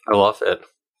 I love it.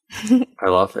 I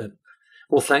love it.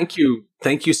 Well, thank you.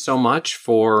 Thank you so much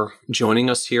for joining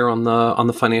us here on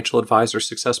the Financial Advisor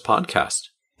Success Podcast.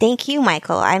 Thank you,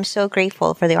 Michael. I'm so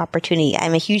grateful for the opportunity.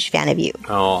 I'm a huge fan of you.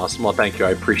 Oh, awesome. Well, thank you.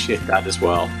 I appreciate that as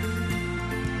well.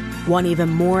 Want even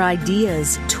more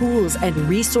ideas, tools, and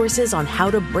resources on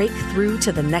how to break through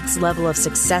to the next level of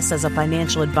success as a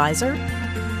financial advisor?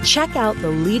 Check out the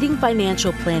leading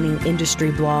financial planning industry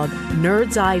blog,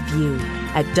 Nerd's Eye View,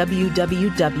 at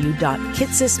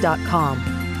www.kitces.com,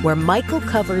 where Michael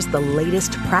covers the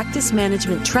latest practice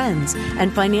management trends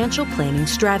and financial planning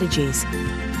strategies.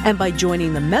 And by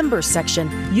joining the members section,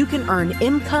 you can earn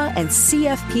IMCA and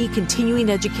CFP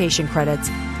continuing education credits,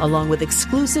 along with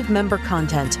exclusive member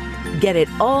content. Get it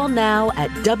all now at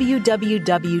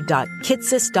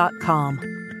www.kitces.com.